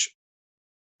much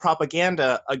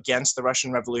propaganda against the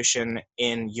Russian Revolution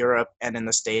in Europe and in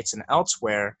the States and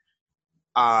elsewhere,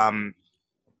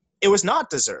 it was not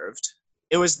deserved.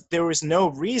 There was no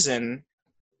reason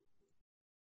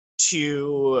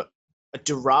to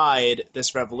deride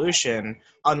this revolution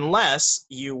unless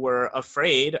you were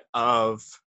afraid of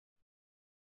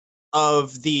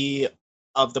the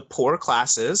poor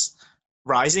classes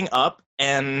rising up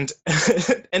and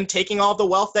and taking all the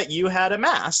wealth that you had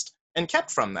amassed and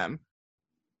kept from them.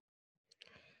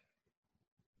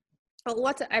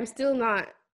 I'm still not.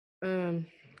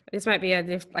 This might be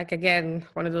again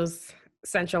one of those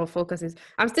central focuses.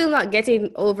 I'm still not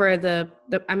getting over the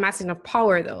amassing of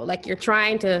power, though. Like, you're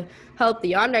trying to help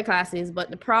the underclasses,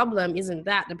 but the problem isn't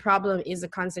that. The problem is the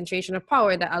concentration of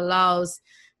power that allows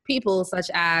people such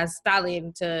as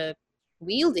Stalin to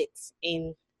wield it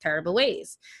in terrible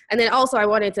ways. And then also I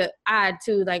wanted to add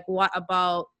to, like, what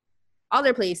about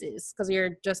other places? Because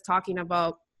you're just talking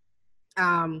about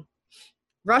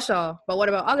Russia, but what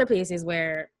about other places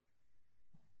where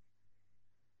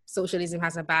socialism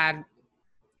has a bad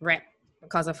rep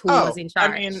because of who was in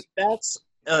charge? I mean, that's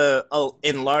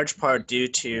in large part due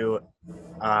to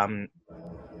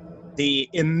the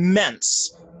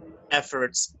immense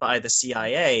efforts by the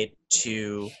CIA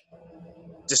to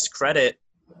discredit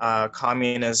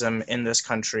communism in this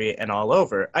country and all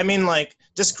over. I mean, like,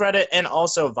 discredit and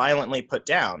also violently put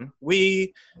down.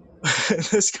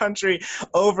 This country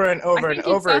over and over and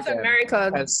over again. South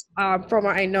America, from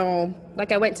what I know,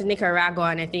 like, I went to Nicaragua,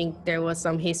 and I think there was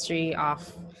some history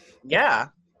of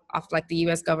like the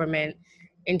U.S. government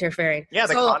interfering. Yeah,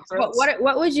 the conference.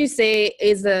 What would you say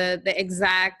is the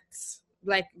exact,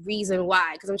 like, reason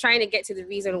why? Because I'm trying to get to the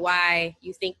reason why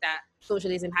you think that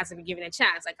socialism hasn't been given a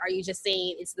chance. Like, are you just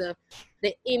saying it's the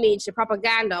image, the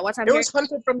propaganda? It was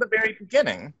hunted from the very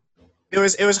beginning. It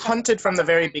was hunted from the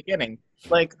very beginning.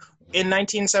 Like, in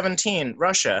 1917,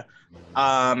 Russia,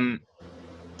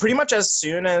 pretty much as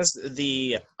soon as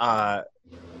the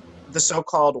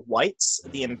so-called whites,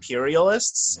 the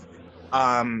imperialists,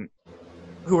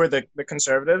 who were the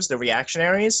conservatives, the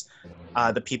reactionaries,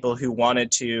 the people who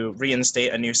wanted to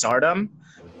reinstate a new tsardom,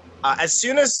 as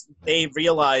soon as they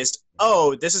realized,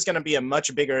 oh, this is going to be a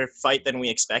much bigger fight than we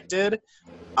expected,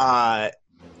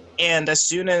 and as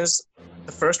soon as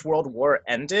the First World War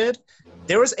ended,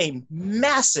 there was a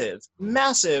massive,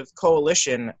 massive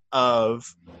coalition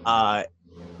of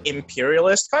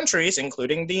imperialist countries,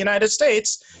 including the United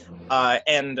States,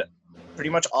 and pretty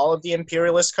much all of the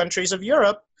imperialist countries of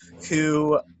Europe,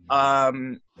 who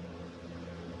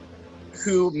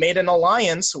made an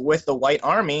alliance with the White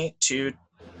Army to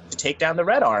take down the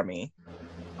Red Army,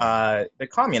 the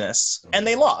communists, and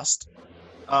they lost.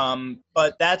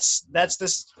 But that's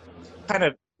this kind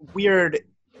of weird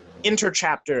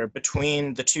interchapter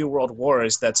between the two world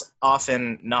wars that's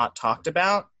often not talked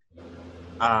about.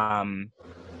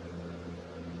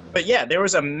 But yeah, there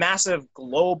was a massive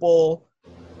global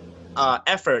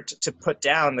effort to put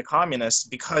down the communists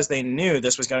because they knew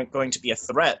this was going to be a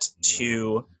threat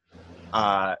to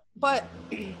the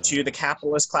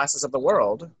capitalist classes of the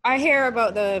world. I hear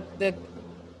about the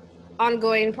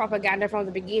ongoing propaganda from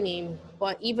the beginning,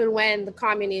 but even when the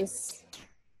communists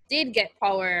did get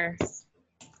power,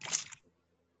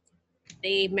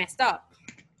 they messed up.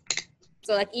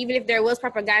 So like even if there was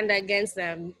propaganda against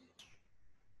them,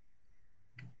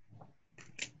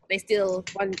 they still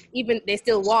won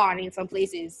in some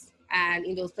places, and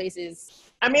in those places.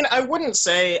 I mean, I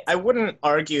wouldn't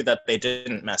argue that they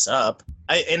didn't mess up.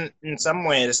 In some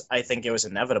ways, I think it was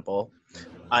inevitable.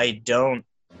 I don't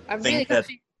think that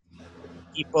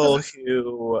people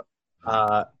who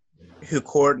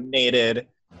coordinated.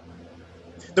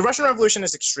 The Russian Revolution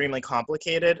is extremely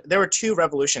complicated. There were two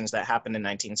revolutions that happened in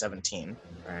 1917.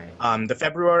 Right. The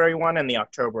February one and the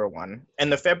October one.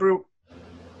 And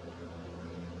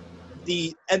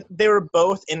they were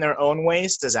both in their own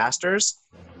ways disasters,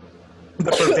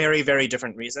 but for very, very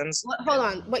different reasons. Hold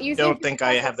on. What you don't think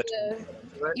I have the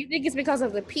you think it's because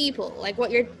of the people? Like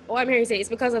what I'm hearing you say, it's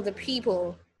because of the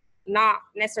people, not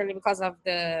necessarily because of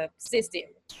the system.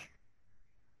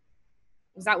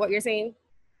 Is that what you're saying?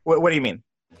 What do you mean?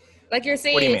 Like you're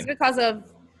saying it's because of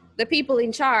the people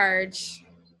in charge.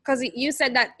 Because you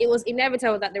said that it was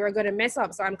inevitable that they were going to mess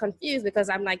up. So I'm confused because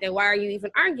I'm like, then why are you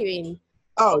even arguing?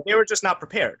 Oh, they were just not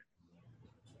prepared.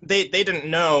 They didn't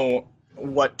know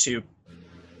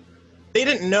they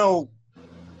didn't know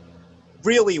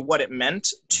really what it meant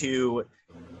to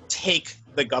take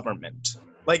the government.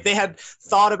 Like they had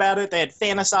thought about it, they had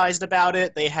fantasized about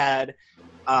it, they had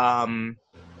all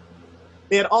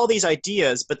these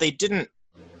ideas, but they didn't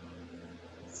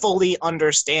fully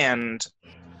understand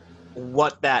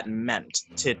what that meant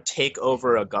to take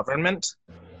over a government.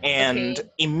 And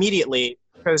immediately,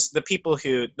 because the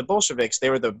Bolsheviks, they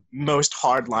were the most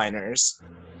hardliners,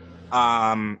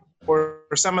 or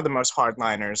some of the most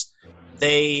hardliners,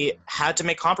 they had to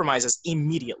make compromises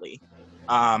immediately,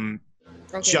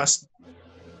 just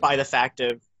by the fact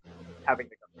of having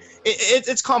to go.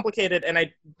 It's complicated, and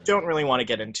I don't really want to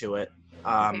get into it.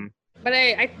 But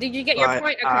did you get your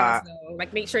point across, though?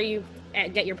 Like, make sure you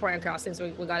get your point across since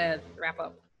we got to wrap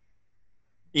up.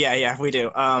 Yeah, we do.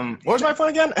 What was my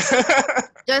point again?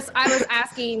 I was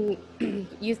asking,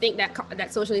 you think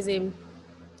that socialism,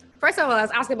 first of all, I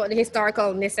was asking about the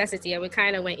historical necessity, and we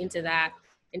kind of went into that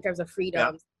in terms of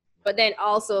freedoms. Yeah. But then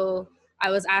also, I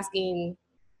was asking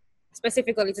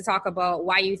specifically to talk about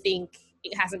why you think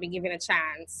it hasn't been given a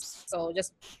chance. So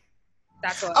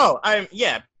that's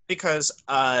what. Because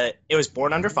it was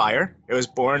born under fire, it was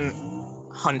born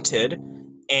hunted,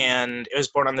 and it was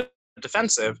born on the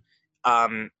defensive.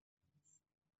 I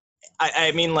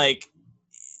mean, like,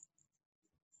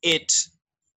 it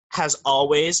has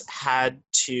always had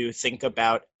to think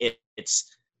about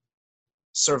its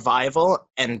survival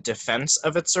and defense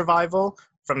of its survival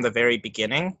from the very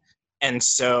beginning. And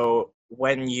so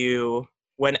when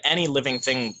any living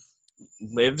thing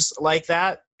lives like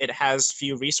that, it has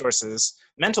few resources,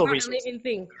 mental resources, or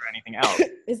anything else.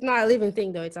 It's not a living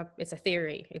thing, though. It's a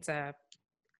theory. It's a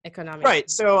economic. Right.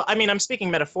 So, I mean, I'm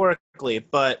speaking metaphorically,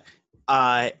 but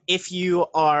if you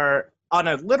are, on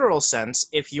a literal sense,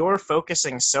 if you're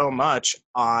focusing so much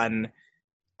on,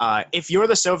 if you're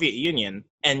the Soviet Union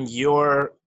and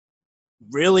you're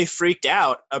really freaked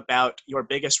out about your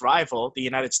biggest rival, the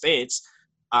United States,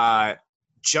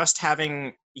 just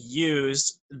having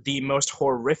used the most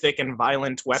horrific and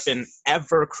violent weapon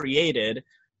ever created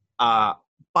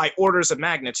by orders of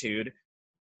magnitude,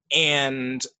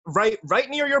 and right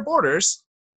near your borders,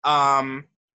 and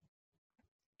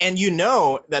you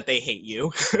know that they hate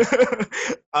you,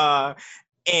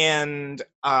 and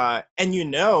you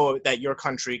know that your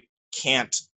country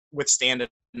can't withstand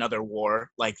another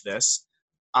war like this.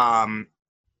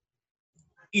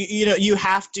 You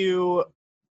have to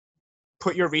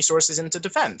put your resources into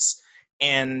defense.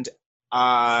 And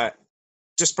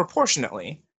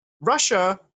disproportionately,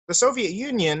 Russia, the Soviet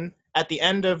Union, at the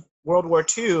end of World War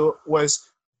II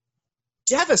was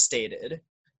devastated.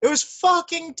 It was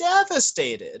fucking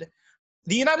devastated.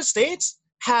 The United States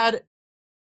had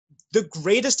the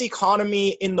greatest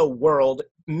economy in the world,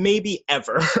 maybe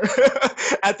ever,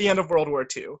 at the end of World War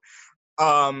II.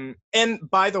 And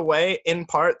by the way, in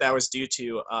part, that was due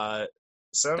to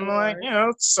some, like, you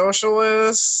know,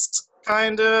 socialist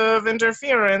kind of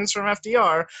interference from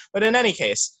FDR. But in any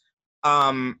case,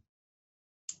 the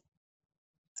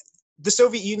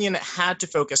Soviet Union had to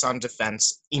focus on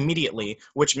defense immediately,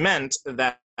 which meant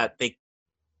that they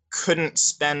couldn't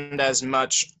spend as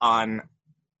much on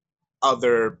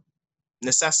other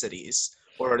necessities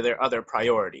or their other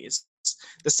priorities.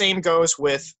 The same goes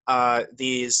with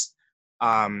these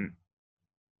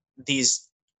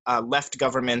left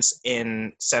governments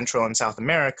in Central and South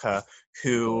America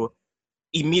who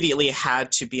immediately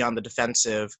had to be on the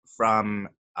defensive from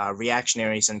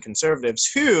reactionaries and conservatives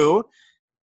who,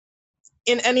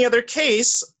 in any other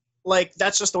case, like,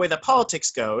 that's just the way that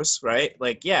politics goes, right?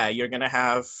 Like, yeah, you're going to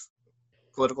have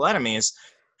political enemies.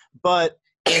 But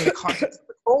in the context of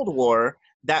the Cold War,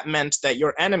 that meant that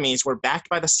your enemies were backed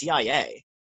by the CIA.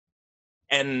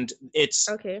 And it's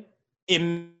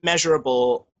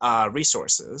immeasurable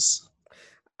resources.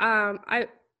 I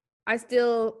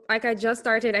still, like, I just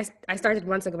started, I started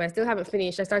months ago, but I still haven't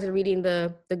finished. I started reading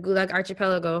the Gulag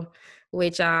Archipelago,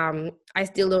 which I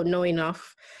still don't know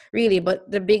enough, really. But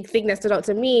the big thing that stood out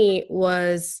to me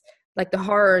was, like, the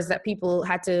horrors that people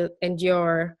had to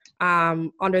endure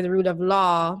under the rule of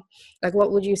law. Like,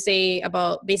 what would you say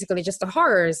about basically just the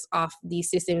horrors of these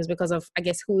systems because of, I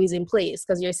guess, who is in place?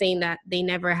 Because you're saying that they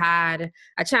never had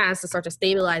a chance to sort of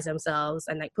stabilize themselves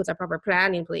and, like, put a proper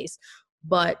plan in place.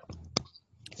 But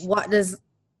what does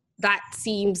that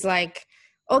seems like?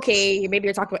 Okay, maybe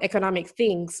you're talking about economic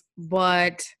things,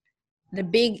 but the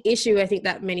big issue I think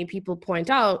that many people point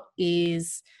out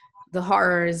is the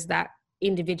horrors that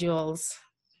individuals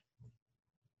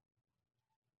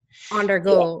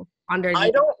undergo.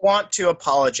 I don't want to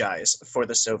apologize for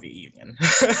the Soviet Union.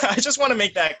 I just want to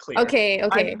make that clear. Okay.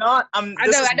 I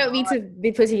don't mean to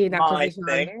be putting you in that position.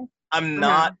 Thing. I'm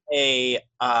not a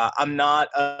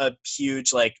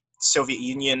huge, like, Soviet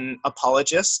Union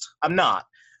apologist. I'm not.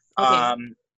 Okay.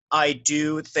 I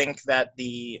do think that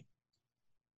the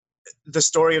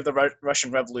story of the Russian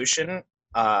Revolution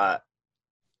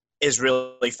is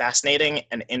really fascinating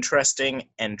and interesting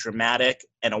and dramatic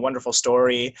and a wonderful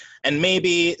story and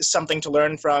maybe something to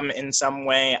learn from in some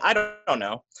way. I don't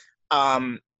know.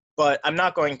 But I'm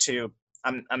not going to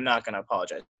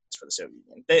apologize for the Soviet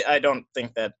Union. I don't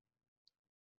think that.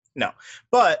 No.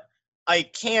 But I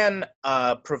can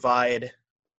provide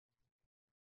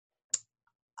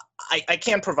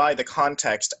the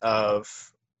context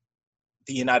of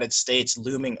the United States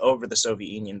looming over the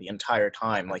Soviet Union the entire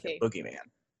time, like a boogeyman.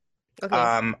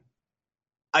 Okay.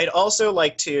 I'd also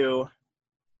like to.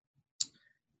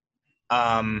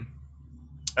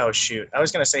 Oh shoot! I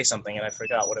was gonna say something and I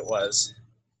forgot what it was.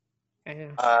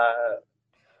 You go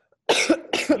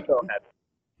ahead.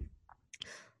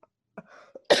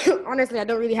 Honestly, I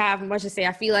don't really have much to say.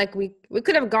 I feel like we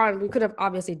could have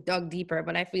obviously dug deeper,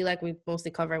 but I feel like we mostly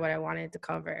covered what I wanted to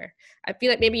cover. I feel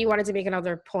like maybe you wanted to make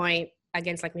another point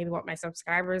against, like, maybe what my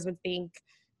subscribers would think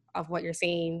of what you're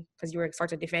saying, because you were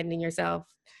sort of defending yourself.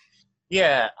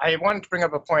 Yeah, I wanted to bring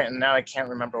up a point and now I can't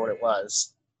remember what it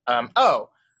was. Oh,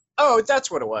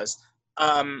 that's what it was.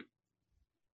 I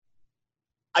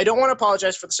don't want to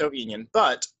apologize for the Soviet Union,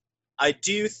 but I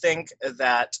do think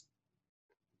that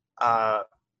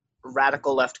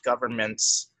radical left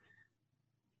governments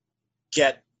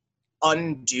get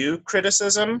undue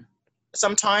criticism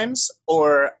sometimes,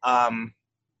 or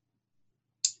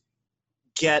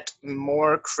get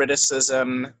more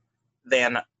criticism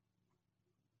than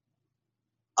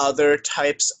other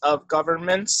types of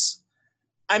governments.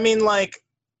 I mean, like,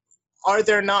 are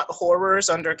there not horrors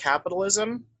under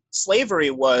capitalism? Slavery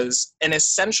was an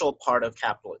essential part of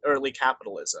early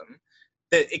capitalism.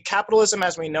 Capitalism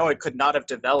as we know it could not have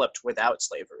developed without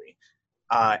slavery.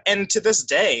 And to this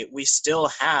day, we still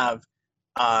have,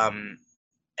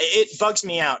 it bugs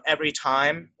me out every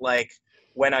time, like,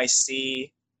 when I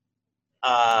see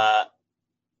a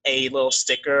little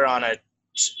sticker on a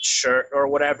shirt or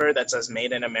whatever that says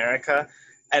Made in America.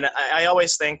 And I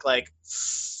always think, like,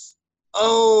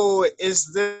 oh,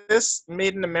 is this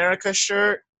Made in America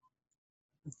shirt,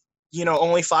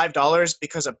 only $5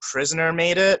 because a prisoner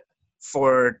made it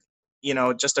for,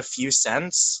 just a few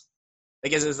cents?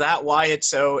 Like, is that why it's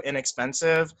so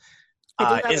inexpensive?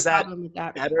 I do have Is a that problem with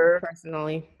that better?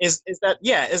 personally. Is that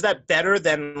yeah? Is that better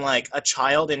than like a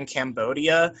child in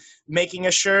Cambodia making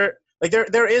a shirt? Like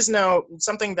there is no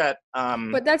something that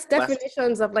But that's left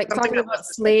definitions of like something talking that about left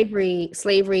is thinking.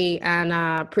 slavery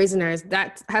and prisoners.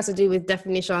 That has to do with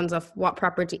definitions of what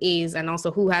property is and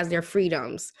also who has their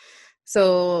freedoms.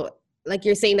 So, like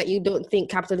you're saying that you don't think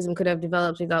capitalism could have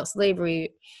developed without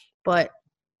slavery, but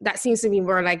that seems to be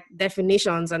more like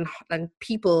definitions and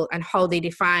people and how they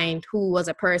defined who was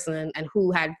a person and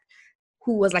who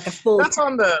was like a full. That's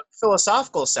on the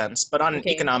philosophical sense, but on an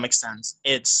Okay. economic sense,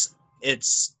 it's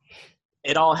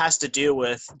it all has to do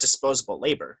with disposable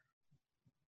labor,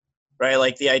 right?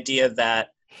 Like the idea that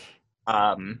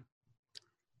um,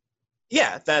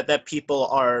 yeah, that people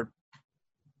are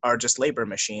just labor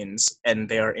machines and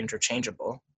they are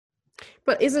interchangeable.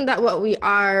 But isn't that what we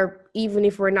are, even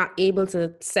if we're not able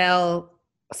to sell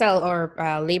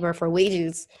or labor for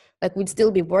wages? Like we'd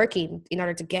still be working in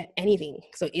order to get anything.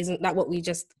 So isn't that what we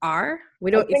just are?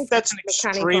 We I don't. think It's that's an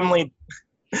mechanical. extremely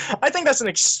I think that's an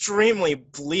extremely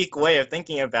bleak way of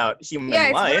thinking about human Yeah,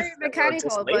 it's life. very That we're just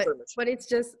mechanical, labor but machines. it's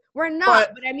just we're not.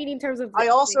 But But I mean, in terms of I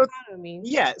the also economy.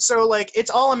 yeah, so like it's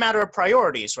all a matter of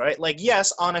priorities, right? Like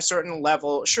yes, on a certain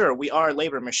level, sure, we are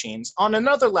labor machines. On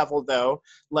another level though,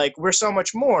 like we're so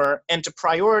much more, and to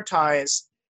prioritize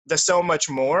the so much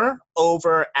more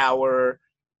over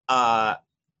uh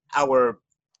our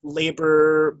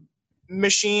labor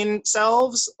machine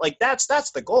selves, like that's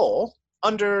the goal.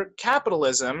 Under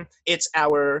capitalism, it's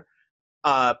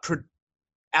uh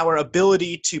our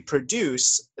ability to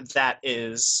produce that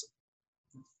is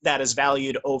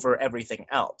valued over everything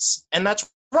else, and that's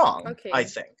wrong, I Okay,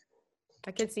 think.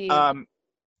 I can see. um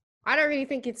I don't really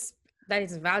think it's that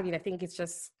it's valued. I think it's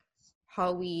just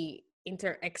how we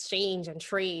inter exchange and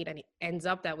trade, and it ends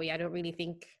up that way. I don't really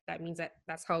think that means that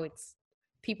that's how it's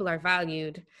people are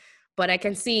valued, but I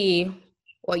can see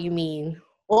what you mean.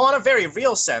 well, on a very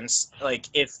real sense, like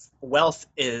if wealth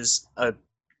is a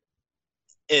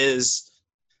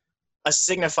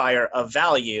signifier of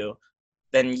value,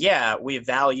 then yeah, we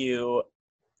value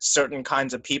certain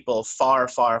kinds of people far,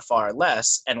 far, far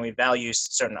less, and we value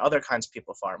certain other kinds of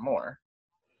people far more.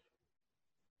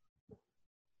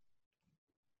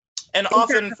 And In terms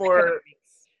often of for economics.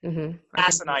 I can see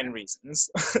asinine that. reasons,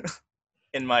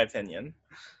 in my opinion.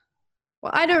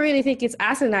 Well, I don't really think it's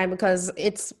asinine because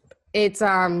it's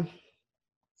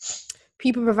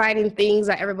people providing things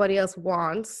that everybody else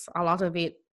wants. A lot of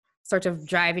it sort of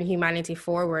driving humanity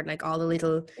forward, like all the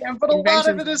little Yeah, but a lot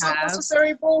of inventions it we is have.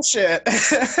 unnecessary bullshit.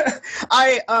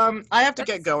 I have to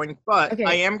get That's going, but I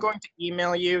okay. am going to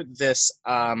email you this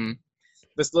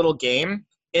little game.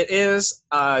 It is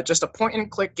just a point and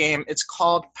click game. It's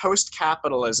called Post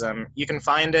Capitalism. You can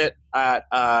find it at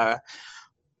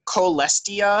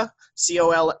Colestia,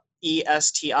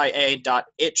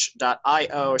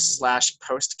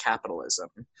 colestia.itch.io/post capitalism.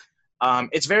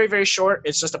 It's very, very short.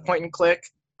 It's just a point and click,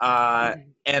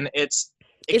 Mhm. and it's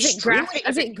Is it extremely graphic?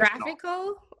 Is it educational.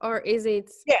 graphical or is it?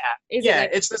 Yeah, Is it yeah. like?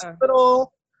 It's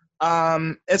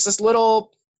this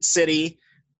little city,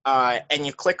 and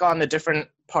you click on the different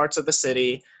parts of the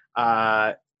city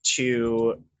uh,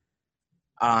 to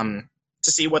um,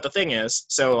 to see what the thing is.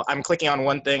 So I'm clicking on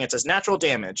one thing. It says natural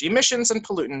damage. Emissions and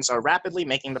pollutants are rapidly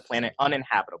making the planet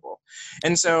uninhabitable.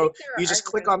 And I so think there you are just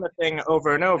click arguments. on the thing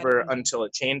over and over until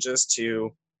it changes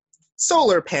to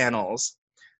solar panels.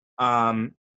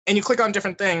 And you click on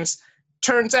different things.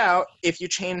 Turns out, if you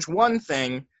change one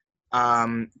thing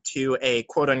to a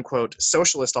quote unquote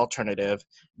socialist alternative,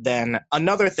 then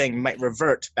another thing might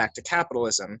revert back to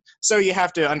capitalism. So you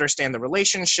have to understand the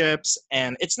relationships,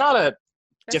 and it's not a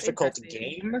That's difficult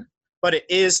interesting. game, but it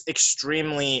is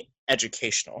extremely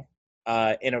educational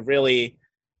in a really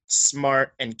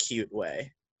smart and cute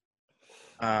way.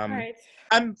 All Um, right.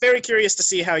 I'm very curious to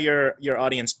see how your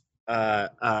audience uh,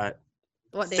 uh,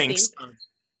 What they thinks think.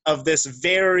 of this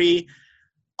very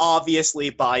obviously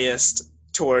biased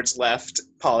towards left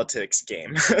politics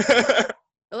game.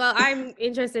 Well, I'm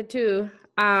interested too.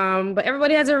 But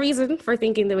everybody has a reason for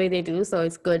thinking the way they do, so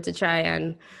it's good to try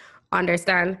and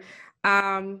understand.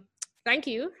 Um, Thank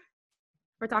you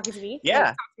for talking to me. I want to Yeah,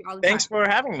 talk to you all the time. thanks for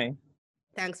having me.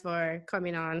 Thanks for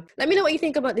coming on. Let me know what you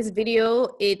think about this video.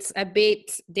 It's a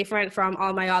bit different from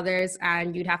all my others,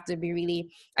 and you'd have to be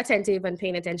really attentive and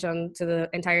paying attention to the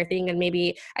entire thing. And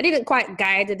maybe I didn't quite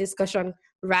guide the discussion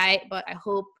right, but I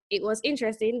hope it was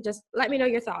interesting. Just let me know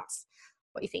your thoughts,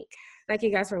 what you think. Thank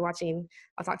you guys for watching.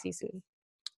 I'll talk to you soon.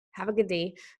 Have a good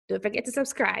day. Don't forget to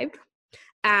subscribe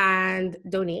and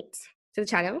donate to the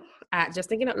channel at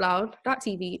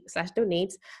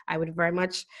justthinkingoutloud.tv/donate. I would very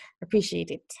much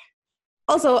appreciate it.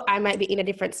 Also, I might be in a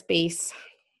different space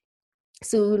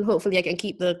soon. Hopefully I can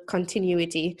keep the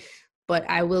continuity, but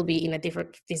I will be in a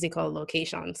different physical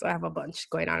location. So I have a bunch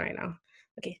going on right now.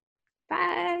 Okay,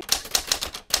 bye.